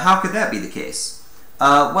 How could that be the case?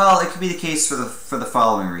 Well, it could be the case for the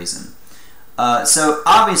following reason. So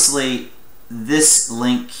obviously this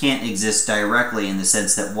link can't exist directly in the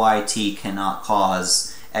sense that yt cannot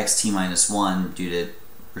cause xt minus 1 due to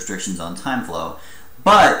restrictions on time flow,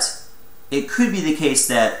 but it could be the case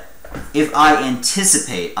that if I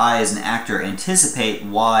as an actor anticipate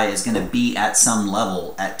y is going to be at some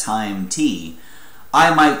level at time t,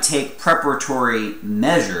 I might take preparatory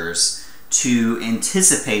measures to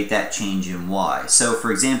anticipate that change in y. So for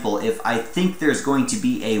example, if I think there's going to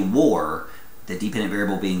be a war, the dependent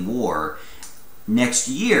variable being war, next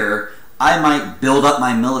year, I might build up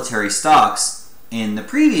my military stocks in the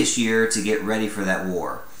previous year to get ready for that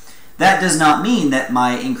war. That does not mean that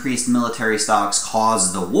my increased military stocks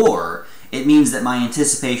caused the war. It means that my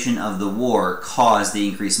anticipation of the war caused the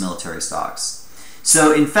increased military stocks.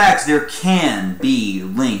 So in fact, there can be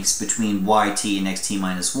links between yt and xt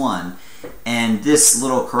minus 1, and this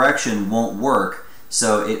little correction won't work.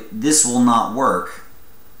 So this will not work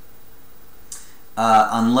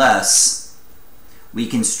unless we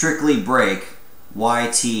can strictly break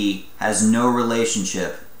yt has no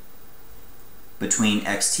relationship between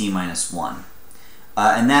xt minus 1.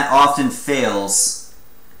 And that often fails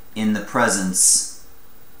in the presence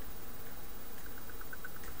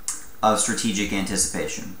of strategic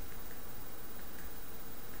anticipation.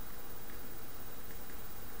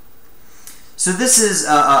 So this is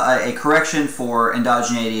a correction for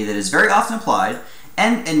endogeneity that is very often applied,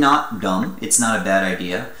 and not dumb. It's not a bad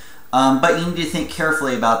idea. But you need to think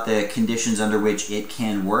carefully about the conditions under which it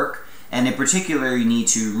can work, and in particular, you need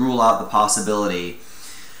to rule out the possibility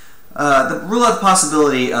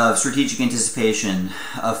of strategic anticipation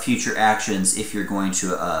of future actions if you're going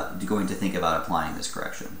to think about applying this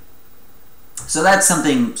correction. So that's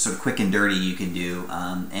something sort of quick and dirty you can do,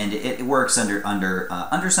 and it works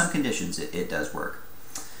under some conditions. It does work.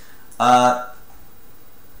 But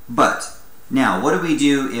now, what do we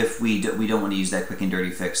do if we don't want to use that quick and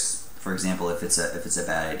dirty fix? For example, if it's a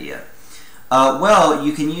bad idea. Well,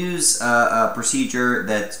 you can use a procedure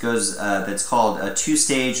that's called a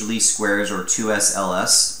two-stage least squares, or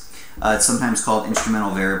 2SLS. It's sometimes called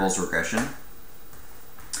instrumental variables regression.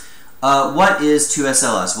 What is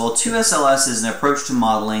 2SLS? Well, 2SLS is an approach to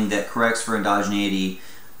modeling that corrects for endogeneity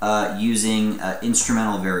using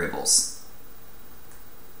instrumental variables.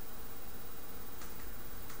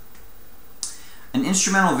 An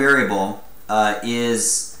instrumental variable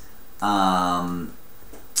is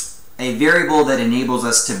a variable that enables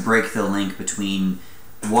us to break the link between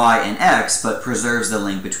y and x, but preserves the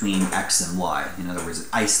link between x and y. In other words, it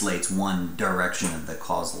isolates one direction of the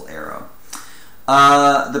causal arrow.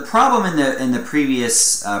 The problem in the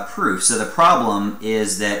previous proof, so the problem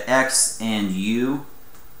is that x and u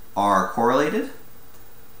are correlated,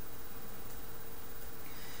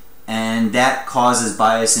 and that causes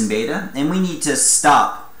bias in beta, and we need to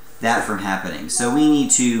stop that from happening. So we need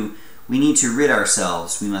to rid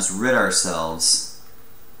ourselves, we must rid ourselves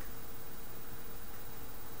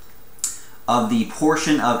of the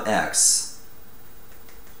portion of x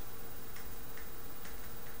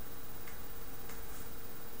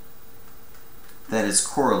that is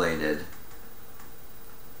correlated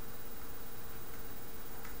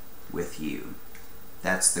with u.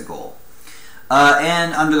 That's the goal.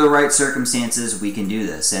 And under the right circumstances, we can do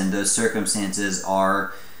this, and those circumstances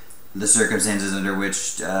are the circumstances under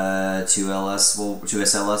which 2SLS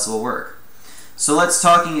will work. So let's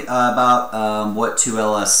talk about what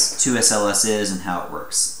 2SLS is and how it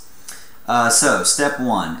works. So step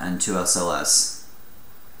 1 on 2SLS.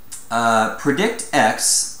 Predict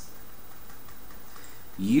x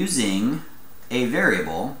using a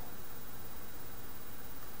variable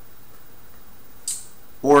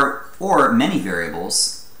or many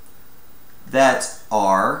variables that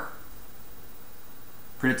are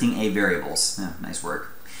predicting a variables. Nice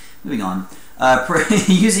work. Moving on.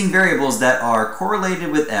 Using variables that are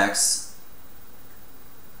correlated with x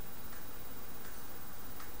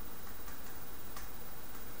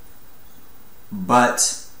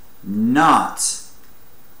but not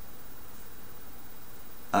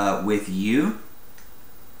with u,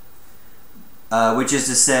 which is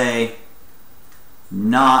to say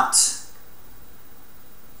not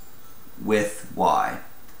with y.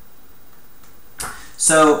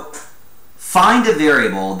 So find a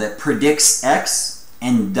variable that predicts x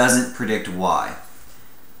and doesn't predict y.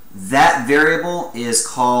 That variable is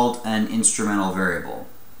called an instrumental variable.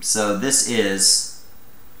 So this is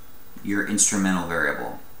your instrumental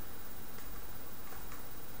variable.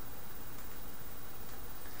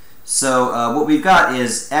 So what we've got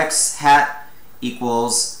is x hat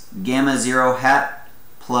equals gamma 0 hat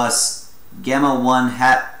plus gamma 1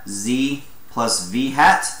 hat z plus v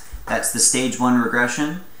hat. That's the stage 1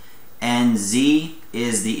 regression. And z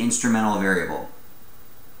is the instrumental variable.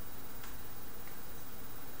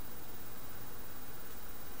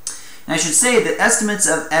 And I should say that estimates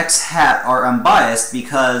of x hat are unbiased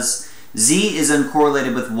because z is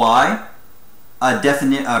uncorrelated with y,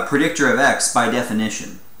 a predictor of x by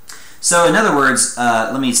definition. So in other words,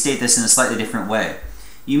 let me state this in a slightly different way.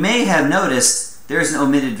 You may have noticed there's an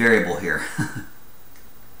omitted variable here.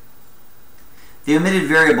 The omitted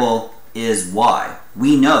variable is y.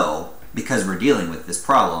 We know, because we're dealing with this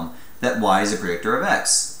problem, that y is a predictor of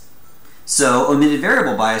x. So omitted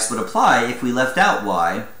variable bias would apply if we left out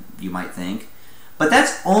y, you might think, but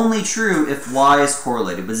that's only true if y is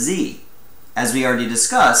correlated with z. As we already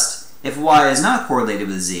discussed, if y is not correlated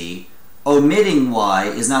with z, omitting y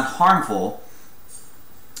is not harmful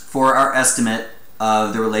for our estimate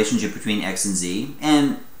of the relationship between x and z,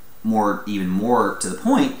 and even more to the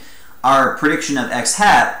point, our prediction of x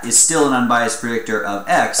hat is still an unbiased predictor of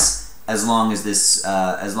x as long as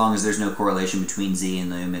there's no correlation between z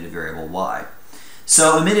and the omitted variable y.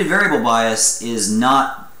 So omitted variable bias is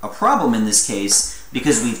not a problem in this case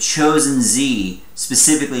because we've chosen z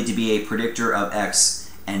specifically to be a predictor of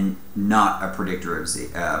x and not a predictor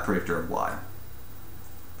of y.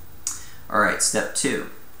 All right, step 2.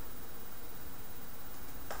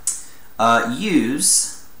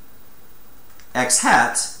 Use x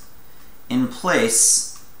hat in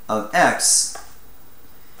place of x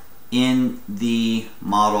in the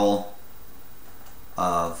model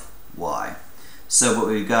of y. So what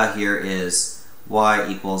we've got here is y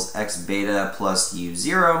equals x beta plus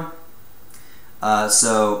u0.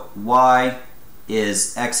 So y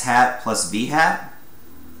is x hat plus v hat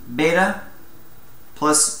beta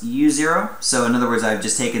plus u0. So in other words, I've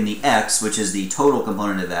just taken the x, which is the total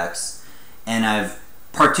component of x, and I've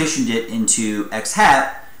partitioned it into x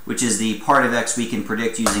hat, which is the part of x we can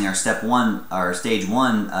predict using our stage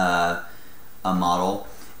 1 model,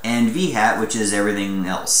 and v hat, which is everything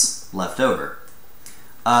else left over.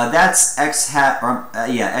 That's x hat,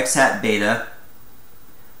 x hat beta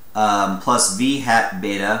plus v hat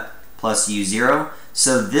beta plus u0.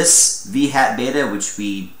 So this v hat beta, which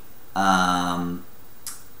we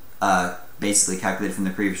basically calculated from the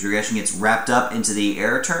previous regression, gets wrapped up into the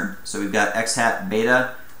error term. So we've got x hat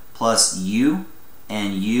beta plus u,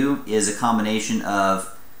 and u is a combination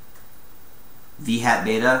of v hat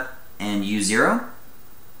beta and u0.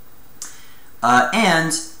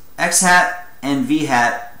 And x hat and v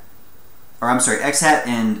hat, or I'm sorry, x hat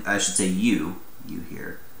and I should say u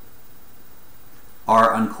here,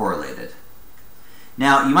 are uncorrelated.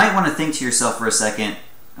 Now you might want to think to yourself for a second,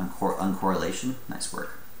 uncorrelation, nice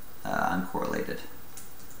work, uncorrelated.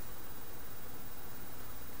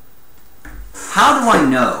 How do I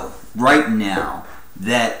know right now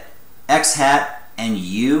that x hat and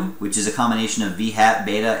u, which is a combination of v hat,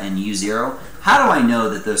 beta, and u0, how do I know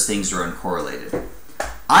that those things are uncorrelated?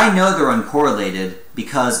 I know they're uncorrelated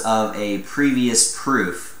because of a previous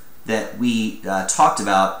proof that we talked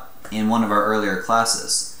about in one of our earlier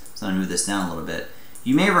classes. So I'm going to move this down a little bit.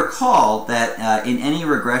 You may recall that in any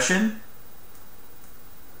regression,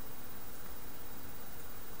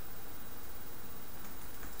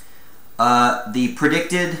 the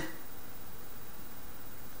predicted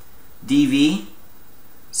dv,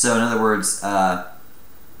 so in other words,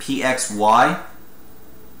 pxy,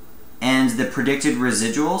 and the predicted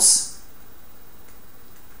residuals,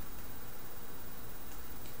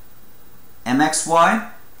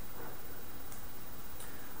 mxy,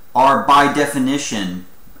 are by definition,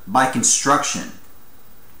 by construction,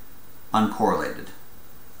 uncorrelated.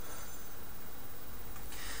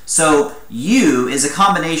 So U is a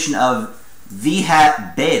combination of V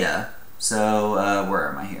hat beta. So where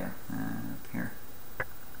am I here? Here.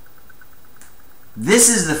 This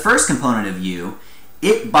is the first component of U.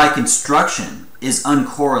 It, by construction, is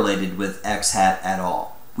uncorrelated with X hat at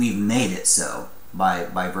all. We've made it so by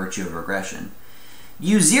virtue of regression.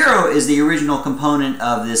 U0 is the original component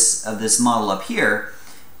of this model up here,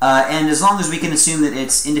 and as long as we can assume that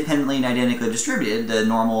it's independently and identically distributed, the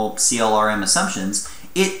normal CLRM assumptions,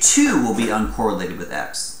 it too will be uncorrelated with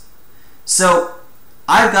X. So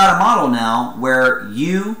I've got a model now where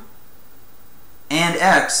U and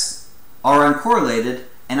X are uncorrelated,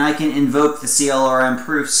 and I can invoke the CLRM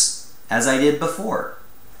proofs as I did before.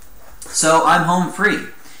 So I'm home free.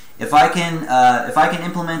 If I can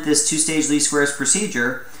implement this two-stage least squares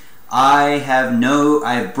procedure, I have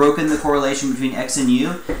broken the correlation between X and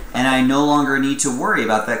U, and I no longer need to worry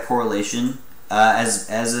about that correlation as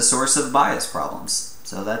a source of bias problems.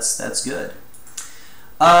 So that's good.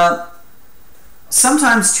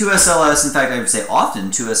 Sometimes 2SLS, in fact I would say often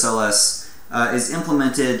 2SLS is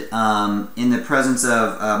implemented in the presence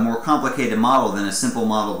of a more complicated model than a simple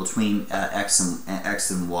model between X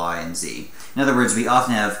and Y and Z. In other words, we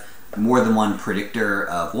often have more than one predictor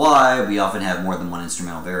of Y, we often have more than one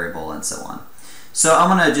instrumental variable, and so on. So I'm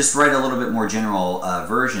going to just write a little bit more general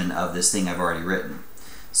version of this thing I've already written.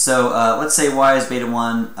 So let's say Y is beta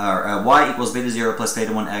 1, or Y equals beta 0 plus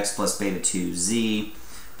beta 1x plus beta 2z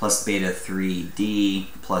plus beta 3d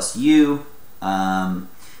plus U. I'm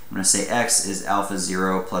going to say X is alpha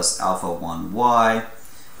 0 plus alpha 1y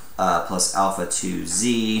plus alpha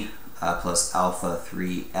 2z plus alpha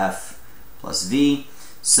 3f plus v.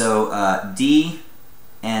 So D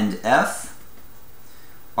and F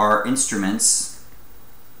are instruments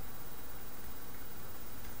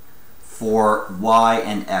for Y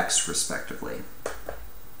and X respectively.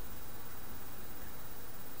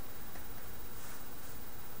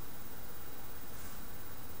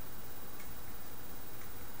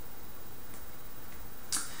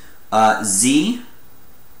 Z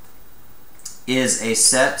is a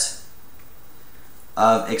set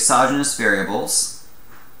of exogenous variables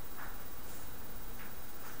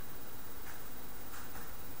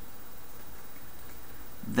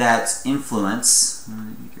that influence, let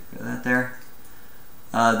me get rid of that there,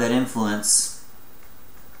 that influence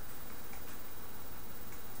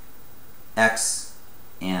X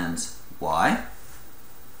and Y.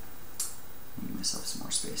 Give myself some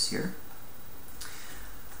more space here.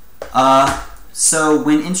 So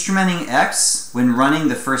when instrumenting X, when running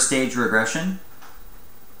the first stage regression,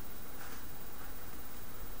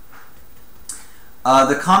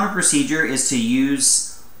 the common procedure is to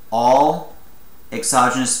use all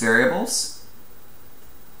exogenous variables,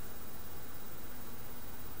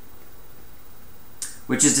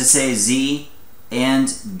 which is to say Z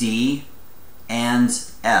and D and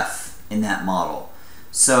F in that model.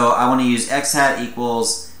 So I want to use X hat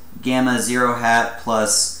equals gamma 0 hat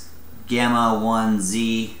plus gamma 1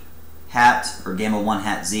 Z hat, or gamma 1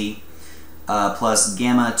 hat Z, plus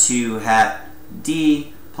gamma 2 hat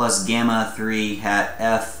D plus gamma 3 hat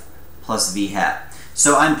F plus V hat.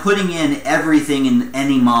 So I'm putting in everything in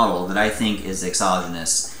any model that I think is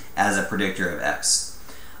exogenous as a predictor of X.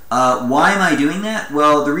 Why am I doing that?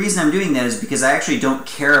 Well, the reason I'm doing that is because I actually don't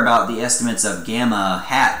care about the estimates of gamma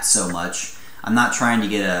hat so much. I'm not trying to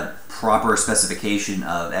get a proper specification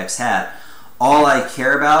of X hat. All I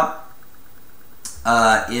care about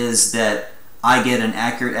is that I get an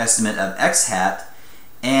accurate estimate of X hat,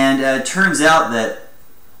 and it turns out that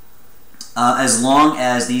as long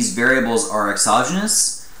as these variables are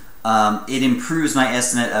exogenous, it improves my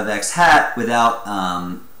estimate of X hat without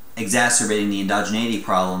exacerbating the endogeneity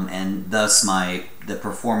problem, and thus the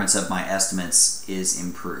performance of my estimates is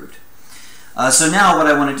improved. So now what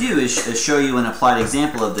I want to do is show you an applied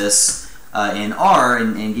example of this in R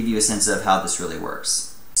and give you a sense of how this really works.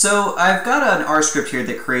 So I've got an R script here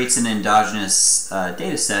that creates an endogenous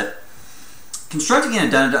data set. Constructing an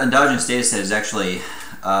endogenous data set is actually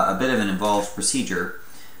a bit of an involved procedure.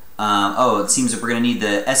 It seems that we're going to need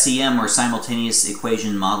the SEM, or simultaneous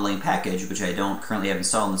equation modeling package, which I don't currently have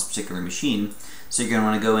installed on this particular machine. So you're going to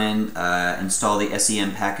want to go in, install the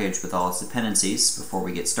SEM package with all its dependencies before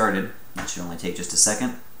we get started. That should only take just a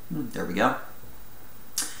second. There we go.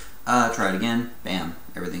 Try it again. Bam.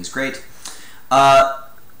 Everything's great.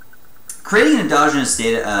 Creating an endogenous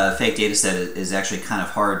fake data set is actually kind of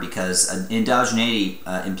hard because endogeneity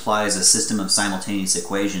implies a system of simultaneous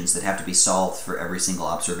equations that have to be solved for every single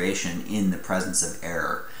observation in the presence of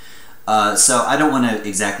error. So I don't want to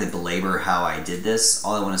exactly belabor how I did this.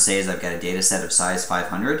 All I want to say is I've got a data set of size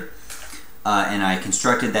 500, and I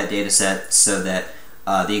constructed that data set so that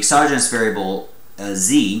the exogenous variable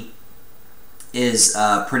z is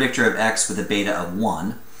a predictor of x with a beta of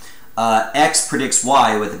 1. X predicts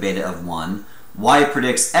y with a beta of 1. Y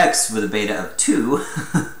predicts x with a beta of 2.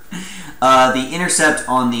 The intercept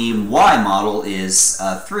on the y model is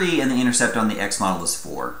 3, and the intercept on the x model is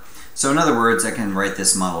 4. So in other words, I can write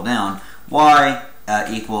this model down. Y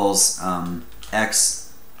equals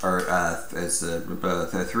x, or is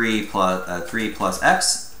 3 plus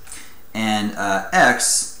x, and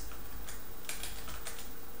x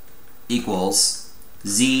equals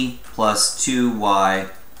z plus 2y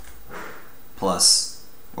plus,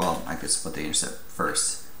 well, I guess put the intercept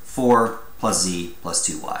first, 4 plus z plus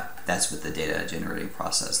 2y. That's what the data generating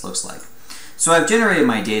process looks like. So I've generated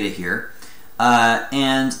my data here,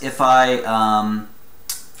 and if I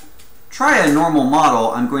try a normal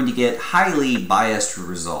model, I'm going to get highly biased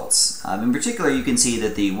results. In particular, you can see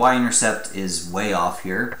that the y-intercept is way off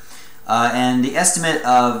here, and the estimate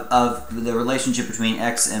of the relationship between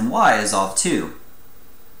x and y is off too.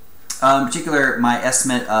 In particular, my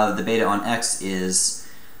estimate of the beta on x is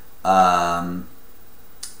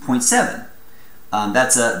 0.7.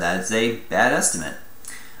 That's a bad estimate.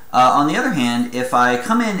 On the other hand, if I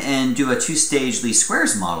come in and do a two-stage least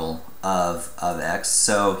squares model of x,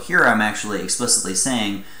 so here I'm actually explicitly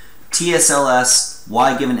saying TSLS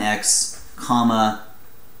y given x, comma,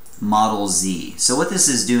 model z. So what this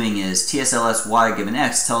is doing is TSLS y given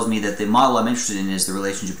x tells me that the model I'm interested in is the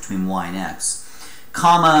relationship between y and x.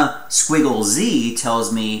 Comma squiggle z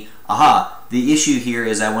tells me, aha, the issue here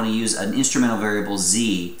is I want to use an instrumental variable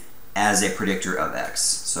z as a predictor of x.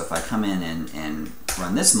 So if I come in and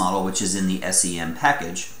run this model, which is in the SEM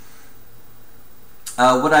package,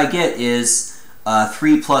 what I get is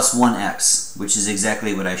 3 plus 1x, which is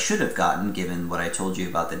exactly what I should have gotten given what I told you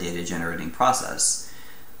about the data generating process.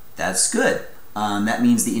 That's good. That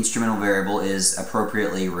means the instrumental variable is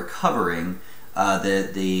appropriately recovering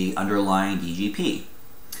the underlying DGP.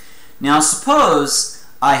 Now suppose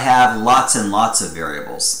I have lots and lots of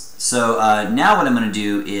variables. So now what I'm going to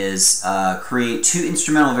do is create 2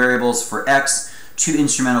 instrumental variables for x, 2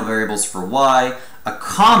 instrumental variables for y, a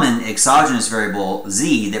common exogenous variable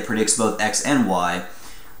z that predicts both x and y,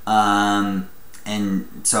 and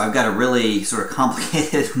so I've got a really sort of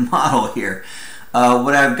complicated model here.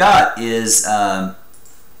 What I've got is, to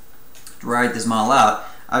write this model out,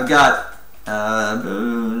 I've got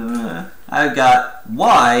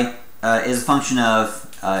y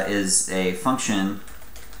is a function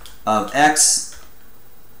of x,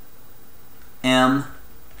 m,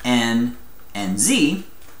 n, and z.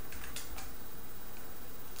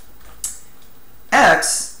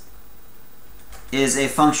 X is a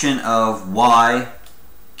function of y,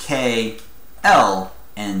 k, l,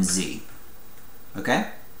 and z. Okay?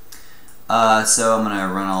 So I'm going to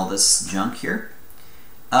run all this junk here.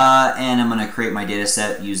 And I'm going to create my data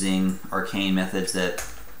set using arcane methods that,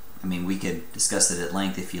 I mean, we could discuss it at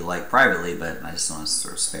length if you like privately, but I just want to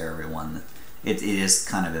sort of spare everyone. It is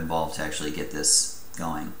kind of involved to actually get this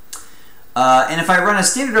going. And if I run a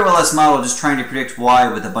standard OLS model just trying to predict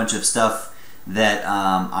y with a bunch of stuff that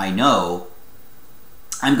I know,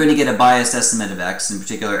 I'm going to get a biased estimate of x. In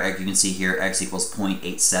particular, you can see here x equals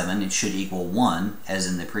 0.87. It should equal 1, as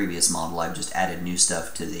in the previous model. I've just added new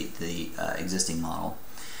stuff to the existing model.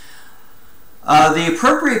 The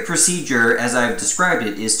appropriate procedure, as I've described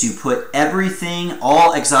it, is to put everything,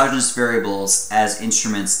 all exogenous variables, as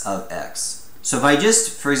instruments of x. So if I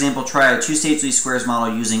just, for example, try a two-stage least squares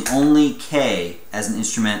model using only k as an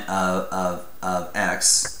instrument of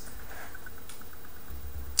x,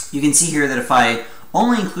 you can see here that if I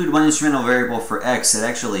only include one instrumental variable for x, it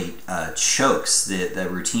actually chokes. The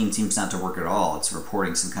routine seems not to work at all. It's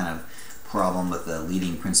reporting some kind of problem with the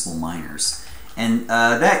leading principal minors. And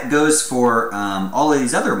that goes for all of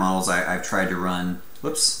these other models I've tried to run,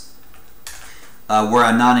 whoops, where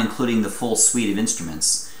I'm not including the full suite of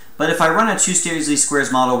instruments. But if I run a two-stage least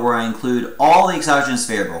squares model where I include all the exogenous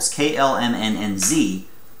variables, k, l, m, n, and z,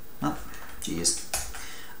 oh, geez,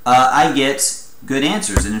 I get good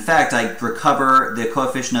answers. And in fact, I recover the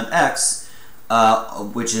coefficient of x,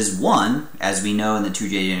 which is 1, as we know in the 2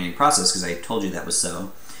 data generating process, because I told you that was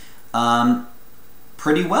so,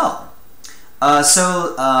 pretty well.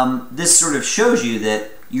 This sort of shows you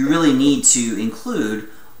that you really need to include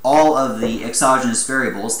all of the exogenous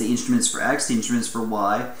variables, the instruments for x, the instruments for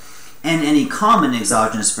y, and any common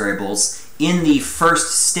exogenous variables in the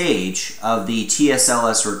first stage of the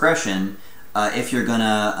TSLS regression if you're going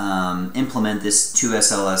to implement this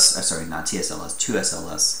 2SLS, sorry, not TSLS,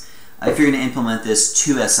 2SLS, if you're going to implement this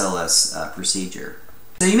 2SLS procedure.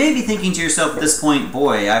 So you may be thinking to yourself at this point,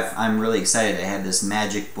 boy, I'm really excited I have this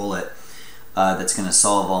magic bullet. that's going to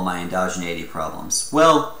solve all my endogeneity problems.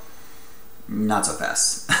 Well, not so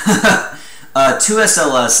fast.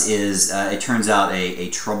 2SLS is, it turns out, a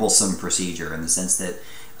troublesome procedure in the sense that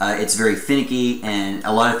it's very finicky and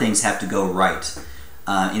a lot of things have to go right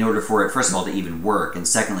in order for it, first of all, to even work, and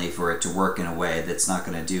secondly, for it to work in a way that's not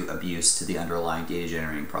going to do abuse to the underlying data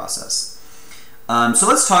generating process. So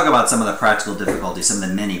let's talk about some of the practical difficulties, some of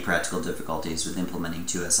the many practical difficulties with implementing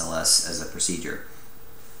 2SLS as a procedure.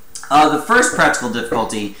 The first practical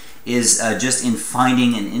difficulty is just in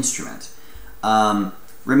finding an instrument.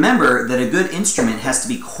 Remember that a good instrument has to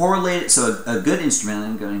be correlated, so a good instrument,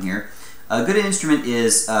 I'm going here, a good instrument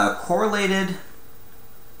is correlated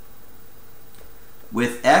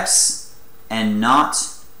with X and not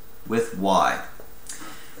with Y.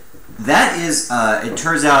 That is, it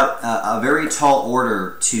turns out, a very tall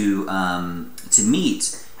order to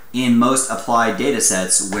meet in most applied data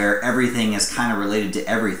sets where everything is kind of related to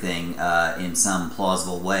everything in some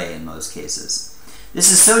plausible way in most cases. This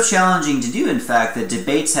is so challenging to do, in fact, that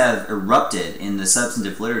debates have erupted in the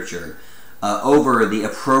substantive literature over the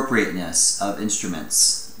appropriateness of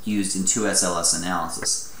instruments used in 2SLS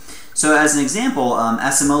analysis. So as an example,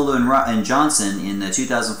 Asimoglu and Johnson in the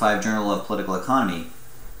 2005 Journal of Political Economy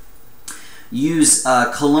use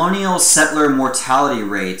colonial settler mortality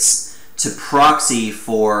rates to proxy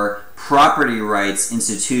for property rights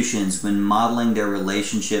institutions when modeling their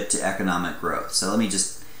relationship to economic growth. So let me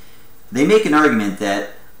just, they make an argument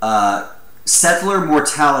that settler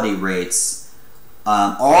mortality rates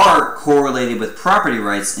are correlated with property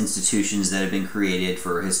rights institutions that have been created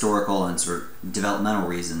for historical and sort of developmental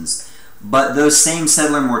reasons, but those same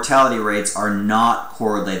settler mortality rates are not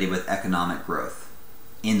correlated with economic growth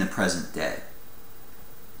in the present day.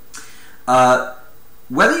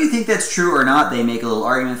 Whether you think that's true or not, they make a little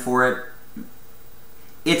argument for it.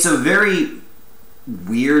 It's a very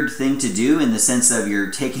weird thing to do in the sense of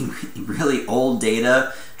you're taking really old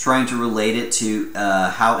data, trying to relate it to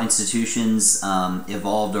how institutions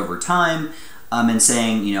evolved over time, and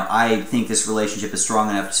saying, you know, I think this relationship is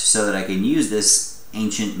strong enough so that I can use this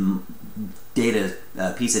ancient data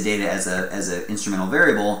piece of data as an instrumental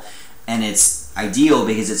variable, and it's ideal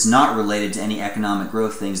because it's not related to any economic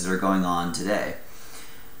growth things that are going on today.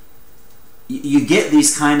 You get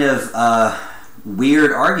these kind of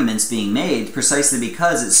weird arguments being made precisely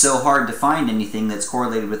because it's so hard to find anything that's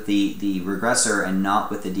correlated with the regressor and not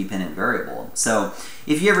with the dependent variable. So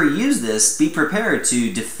if you ever use this, be prepared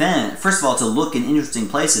to defend, first of all, to look in interesting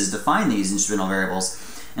places to find these instrumental variables,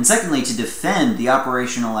 and secondly, to defend the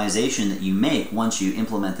operationalization that you make once you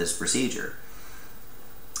implement this procedure.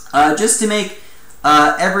 Just to make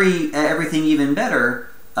everything even better,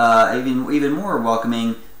 even more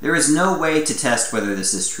welcoming, there is no way to test whether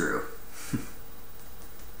this is true.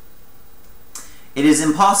 It is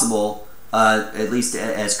impossible, at least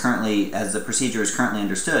as the procedure is currently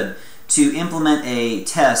understood, to implement a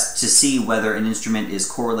test to see whether an instrument is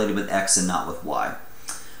correlated with X and not with Y.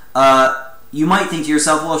 You might think to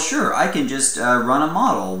yourself, well, sure, I can just run a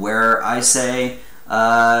model where I say,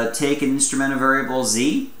 take an instrumental variable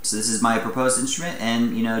Z, so this is my proposed instrument,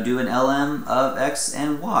 and do an LM of X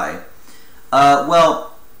and Y.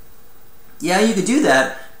 Well, yeah, you could do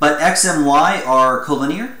that, but X and Y are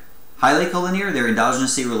collinear, highly collinear, they're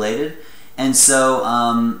endogenously related, and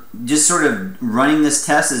so just sort of running this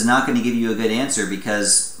test is not going to give you a good answer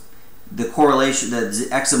because the correlation, that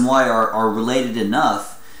X and Y are related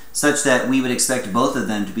enough such that we would expect both of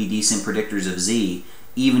them to be decent predictors of Z,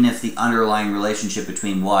 even if the underlying relationship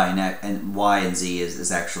between Y and Z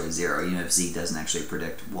is actually 0, even if Z doesn't actually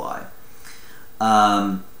predict Y.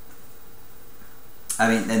 I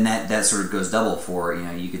mean, and that sort of goes double for,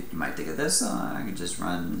 you might think of this, I could just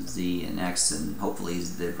run Z and X and hopefully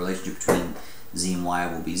the relationship between Z and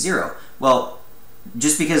Y will be 0. Well,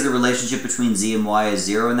 just because the relationship between Z and Y is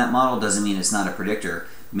 0 in that model doesn't mean it's not a predictor.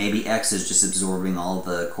 Maybe X is just absorbing all of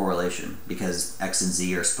the correlation because X and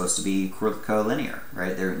Z are supposed to be collinear,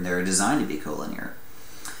 right? They're designed to be collinear.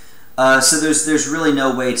 So there's really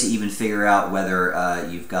no way to even figure out whether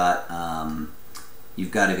you've got a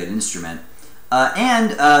good instrument.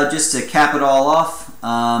 And just to cap it all off,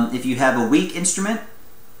 if you have a weak instrument,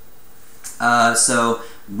 so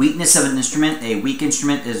weakness of an instrument, a weak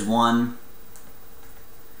instrument is one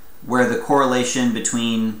where the correlation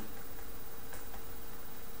between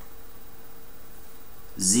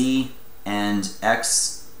Z and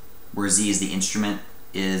X, where Z is the instrument,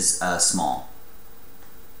 is small.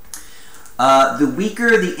 The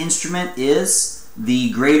weaker the instrument is,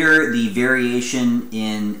 the greater the variation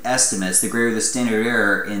in estimates, the greater the standard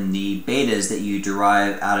error in the betas that you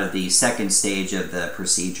derive out of the second stage of the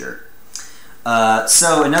procedure.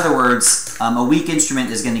 So in other words, a weak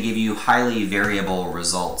instrument is going to give you highly variable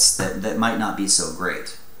results that might not be so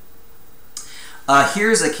great.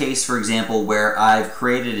 Here's a case, for example, where I've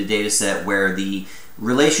created a data set where the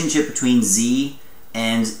relationship between Z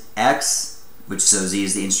and X, which so Z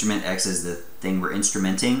is the instrument, X is the thing we're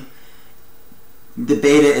instrumenting, the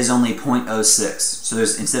beta is only 0.06. So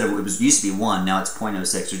there's, instead of, used to be 1, now it's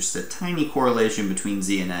 0.06. There's just a tiny correlation between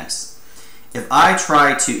Z and X. If I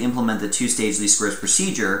try to implement the two-stage least squares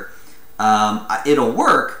procedure, it'll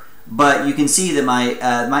work, but you can see that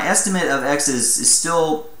my estimate of X is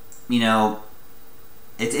still, you know,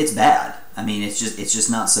 it's bad. I mean, it's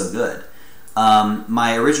just not so good.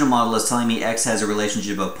 My original model is telling me X has a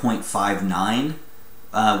relationship of 0.59.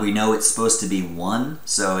 We know it's supposed to be 1,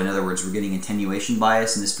 so in other words, we're getting attenuation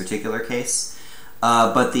bias in this particular case.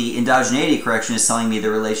 But the endogeneity correction is telling me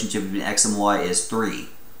the relationship between X and Y is 3.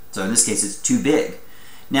 So in this case, it's too big.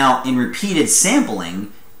 Now, in repeated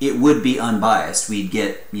sampling, it would be unbiased. We'd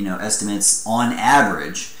get, you know, estimates on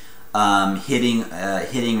average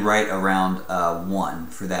hitting right around 1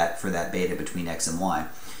 for that beta between X and Y.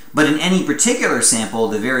 But in any particular sample,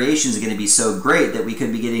 the variation is going to be so great that we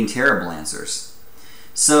could be getting terrible answers.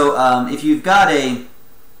 So if you've got a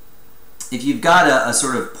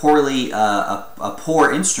sort of poorly a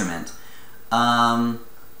poor instrument,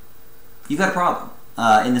 you've got a problem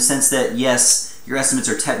in the sense that yes, your estimates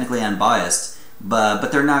are technically unbiased,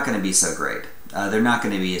 but they're not going to be so great. They're not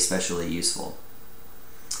going to be especially useful.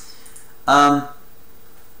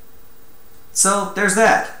 So there's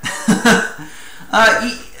that.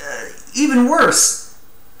 Even worse,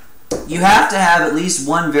 you have to have at least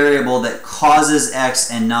one variable that causes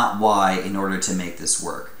X and not Y in order to make this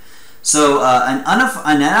work. So an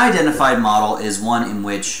unidentified model is one in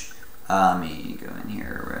which, let me go in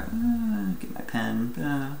here, get my pen.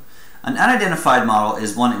 An unidentified model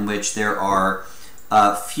is one in which there are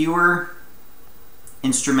fewer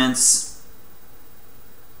instruments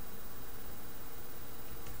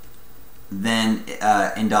than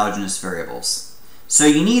endogenous variables. So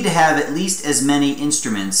you need to have at least as many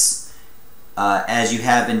instruments as you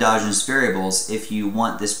have endogenous variables if you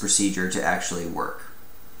want this procedure to actually work.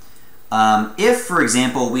 If, for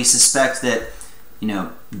example, we suspect that, you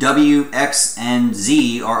know, W, X, and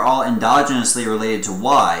Z are all endogenously related to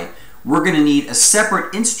Y, we're going to need a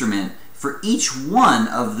separate instrument for each one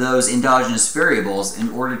of those endogenous variables in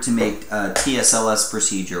order to make a TSLS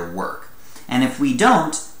procedure work. And if we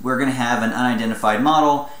don't, we're going to have an unidentified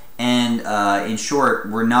model, and in short,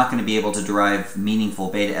 we're not going to be able to derive meaningful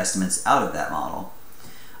beta estimates out of that model.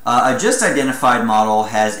 A just identified model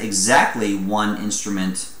has exactly one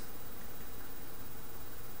instrument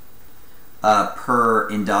per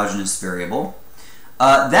endogenous variable.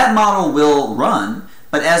 That model will run,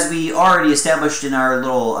 but as we already established in our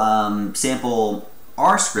little sample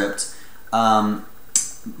R script,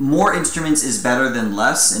 more instruments is better than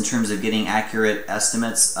less in terms of getting accurate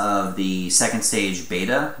estimates of the second stage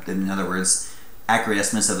beta. In other words, accurate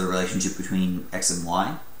estimates of the relationship between X and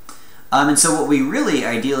Y. And so what we really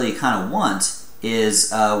ideally kind of want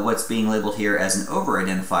is what's being labeled here as an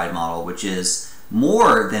over-identified model, which is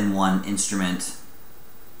more than one instrument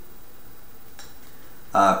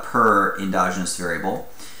per endogenous variable.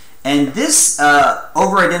 And this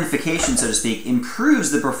over-identification, so to speak,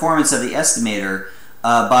 improves the performance of the estimator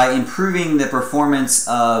by improving the performance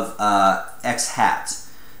of X hat.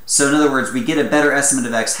 So in other words, we get a better estimate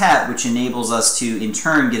of X hat, which enables us to, in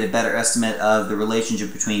turn, get a better estimate of the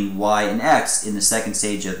relationship between Y and X in the second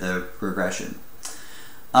stage of the regression.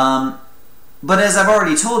 But as I've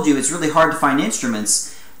already told you, it's really hard to find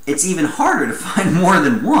instruments. It's even harder to find more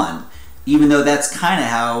than one, even though that's kind of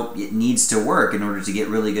how it needs to work in order to get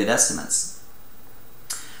really good estimates.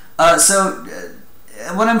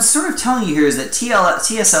 What I'm sort of telling you here is that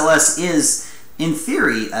TSLS is, in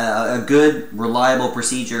theory, a good, reliable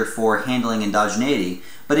procedure for handling endogeneity,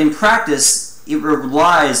 but in practice, it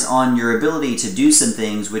relies on your ability to do some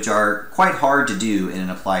things which are quite hard to do in an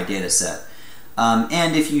applied data set.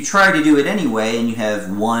 And if you try to do it anyway, and you have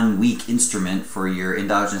one weak instrument for your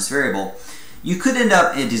endogenous variable, you could end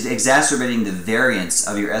up exacerbating the variance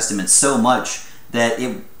of your estimates so much that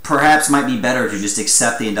it perhaps might be better to just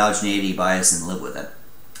accept the endogeneity bias and live with it.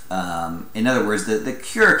 In other words, the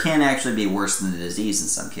cure can actually be worse than the disease in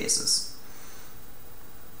some cases.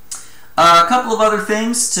 A couple of other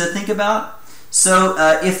things to think about. So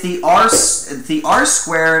if the R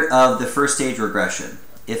squared of the first stage regression,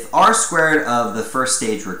 if R squared of the first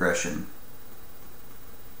stage regression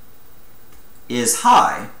is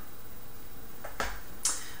high,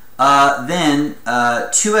 then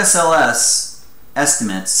 2SLS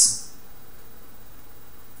estimates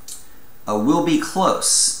will be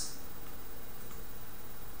close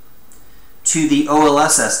to the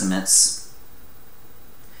OLS estimates.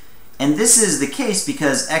 And this is the case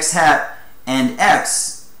because x hat and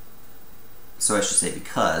x, so I should say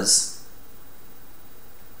because,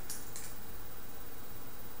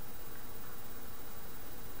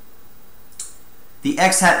 the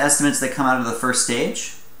x hat estimates that come out of the first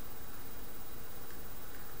stage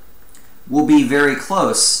will be very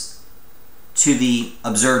close to the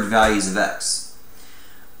observed values of x.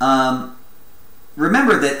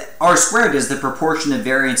 Remember that r squared is the proportion of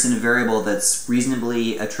variance in a variable that's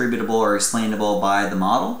reasonably attributable or explainable by the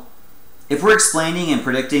model. If we're explaining and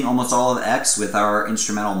predicting almost all of x with our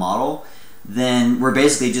instrumental model, then we're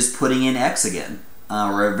basically just putting in x again,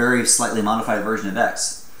 or a very slightly modified version of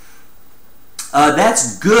x.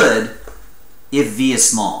 That's good if v is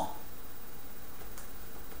small.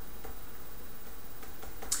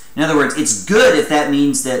 In other words, it's good if that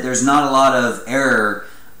means that there's not a lot of error,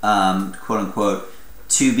 quote unquote,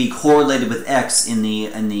 to be correlated with x in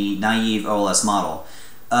the naive OLS model.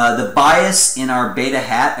 The bias in our beta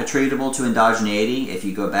hat attributable to endogeneity, if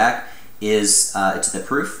you go back, is to the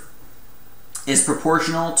proof, is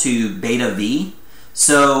proportional to beta v.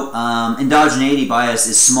 So endogeneity bias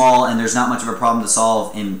is small, and there's not much of a problem to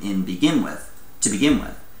solve to begin with.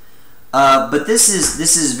 But this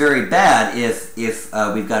is very bad if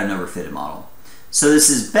we've got an overfitted model. So this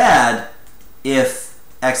is bad if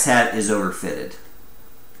x hat is overfitted.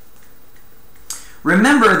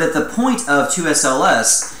 Remember that the point of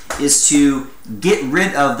 2SLS is to get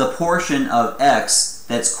rid of the portion of x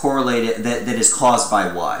that's correlated, that is caused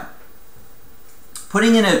by y.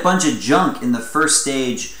 Putting in a bunch of junk in the first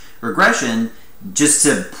stage regression just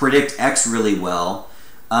to predict x really well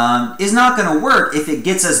is not going to work if it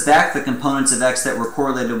gets us back the components of x that were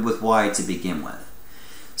correlated with y to begin with.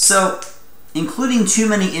 So including too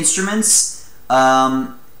many instruments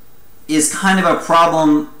is kind of a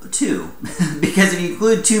problem too, because if you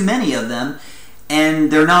include too many of them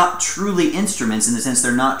and they're not truly instruments, in the sense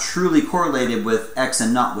they're not truly correlated with x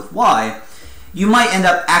and not with y, you might end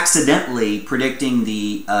up accidentally predicting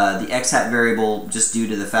the x hat variable just due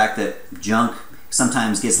to the fact that junk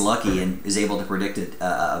sometimes gets lucky and is able to predict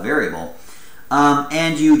a variable.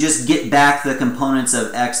 And you just get back the components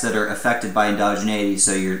of x that are affected by endogeneity,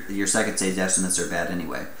 so your second stage estimates are bad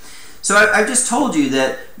anyway. So I've just told you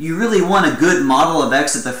that you really want a good model of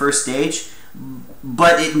x at the first stage,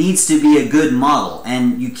 but it needs to be a good model.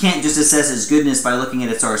 And you can't just assess its goodness by looking at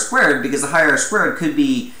its r squared, because the high r squared could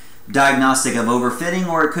be diagnostic of overfitting,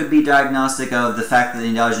 or it could be diagnostic of the fact that the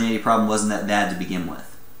endogeneity problem wasn't that bad to begin with.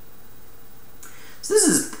 So this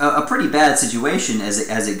is a pretty bad situation as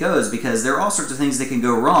it goes, because there are all sorts of things that can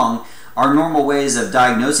go wrong. Our normal ways of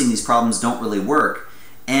diagnosing these problems don't really work.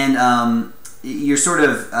 And you're sort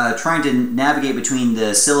of trying to navigate between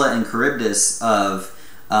the Scylla and Charybdis of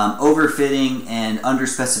overfitting and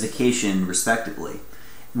underspecification, respectively,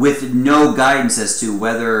 with no guidance as to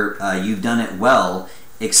whether you've done it well,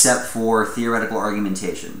 except for theoretical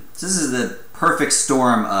argumentation. So this is the perfect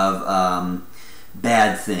storm of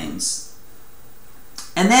bad things.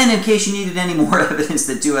 And then, in case you needed any more evidence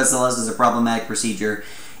that 2SLS is a problematic procedure,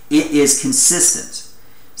 it is consistent.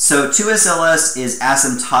 So 2SLS is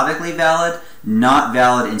asymptotically valid, not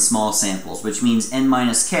valid in small samples, which means n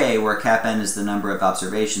minus k, where cap n is the number of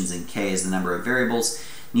observations and k is the number of variables,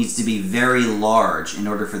 needs to be very large in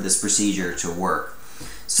order for this procedure to work.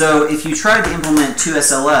 So if you try to implement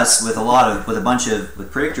 2SLS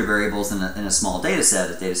with predictor variables in a small data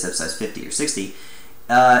set, a data set size 50 or 60,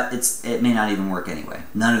 it may not even work anyway.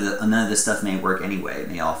 None of this stuff may work anyway. It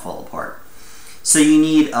may all fall apart. So you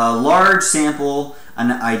need a large sample,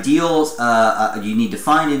 an ideal, you need to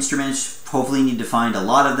find instruments. Hopefully you need to find a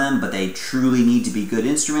lot of them, but they truly need to be good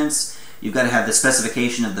instruments. You've got to have the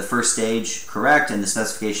specification of the first stage correct and the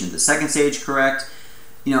specification of the second stage correct.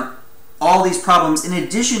 You know, all these problems, in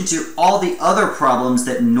addition to all the other problems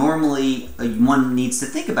that normally one needs to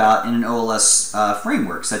think about in an OLS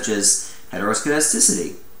framework, such as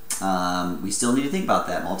heteroscedasticity. We still need to think about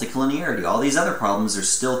that. Multicollinearity. All these other problems are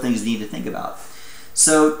still things we need to think about.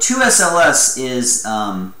 So 2SLS is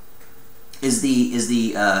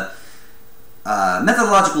the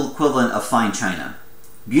methodological equivalent of fine china.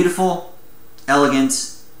 Beautiful,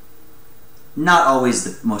 elegant, not always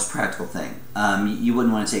the most practical thing. You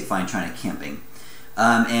wouldn't want to take fine china camping.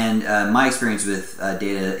 My experience with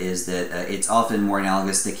data is that it's often more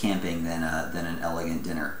analogous to camping than an elegant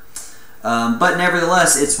dinner. But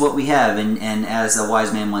nevertheless, it's what we have, and as a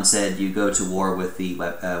wise man once said, you go to war with the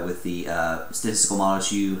statistical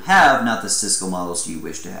models you have, not the statistical models you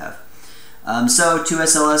wish to have. So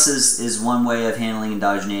 2SLS is one way of handling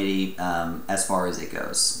endogeneity as far as it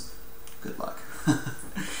goes. Good luck.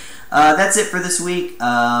 That's it for this week.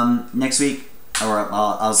 Next week, or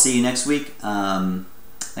I'll see you next week.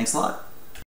 Thanks a lot.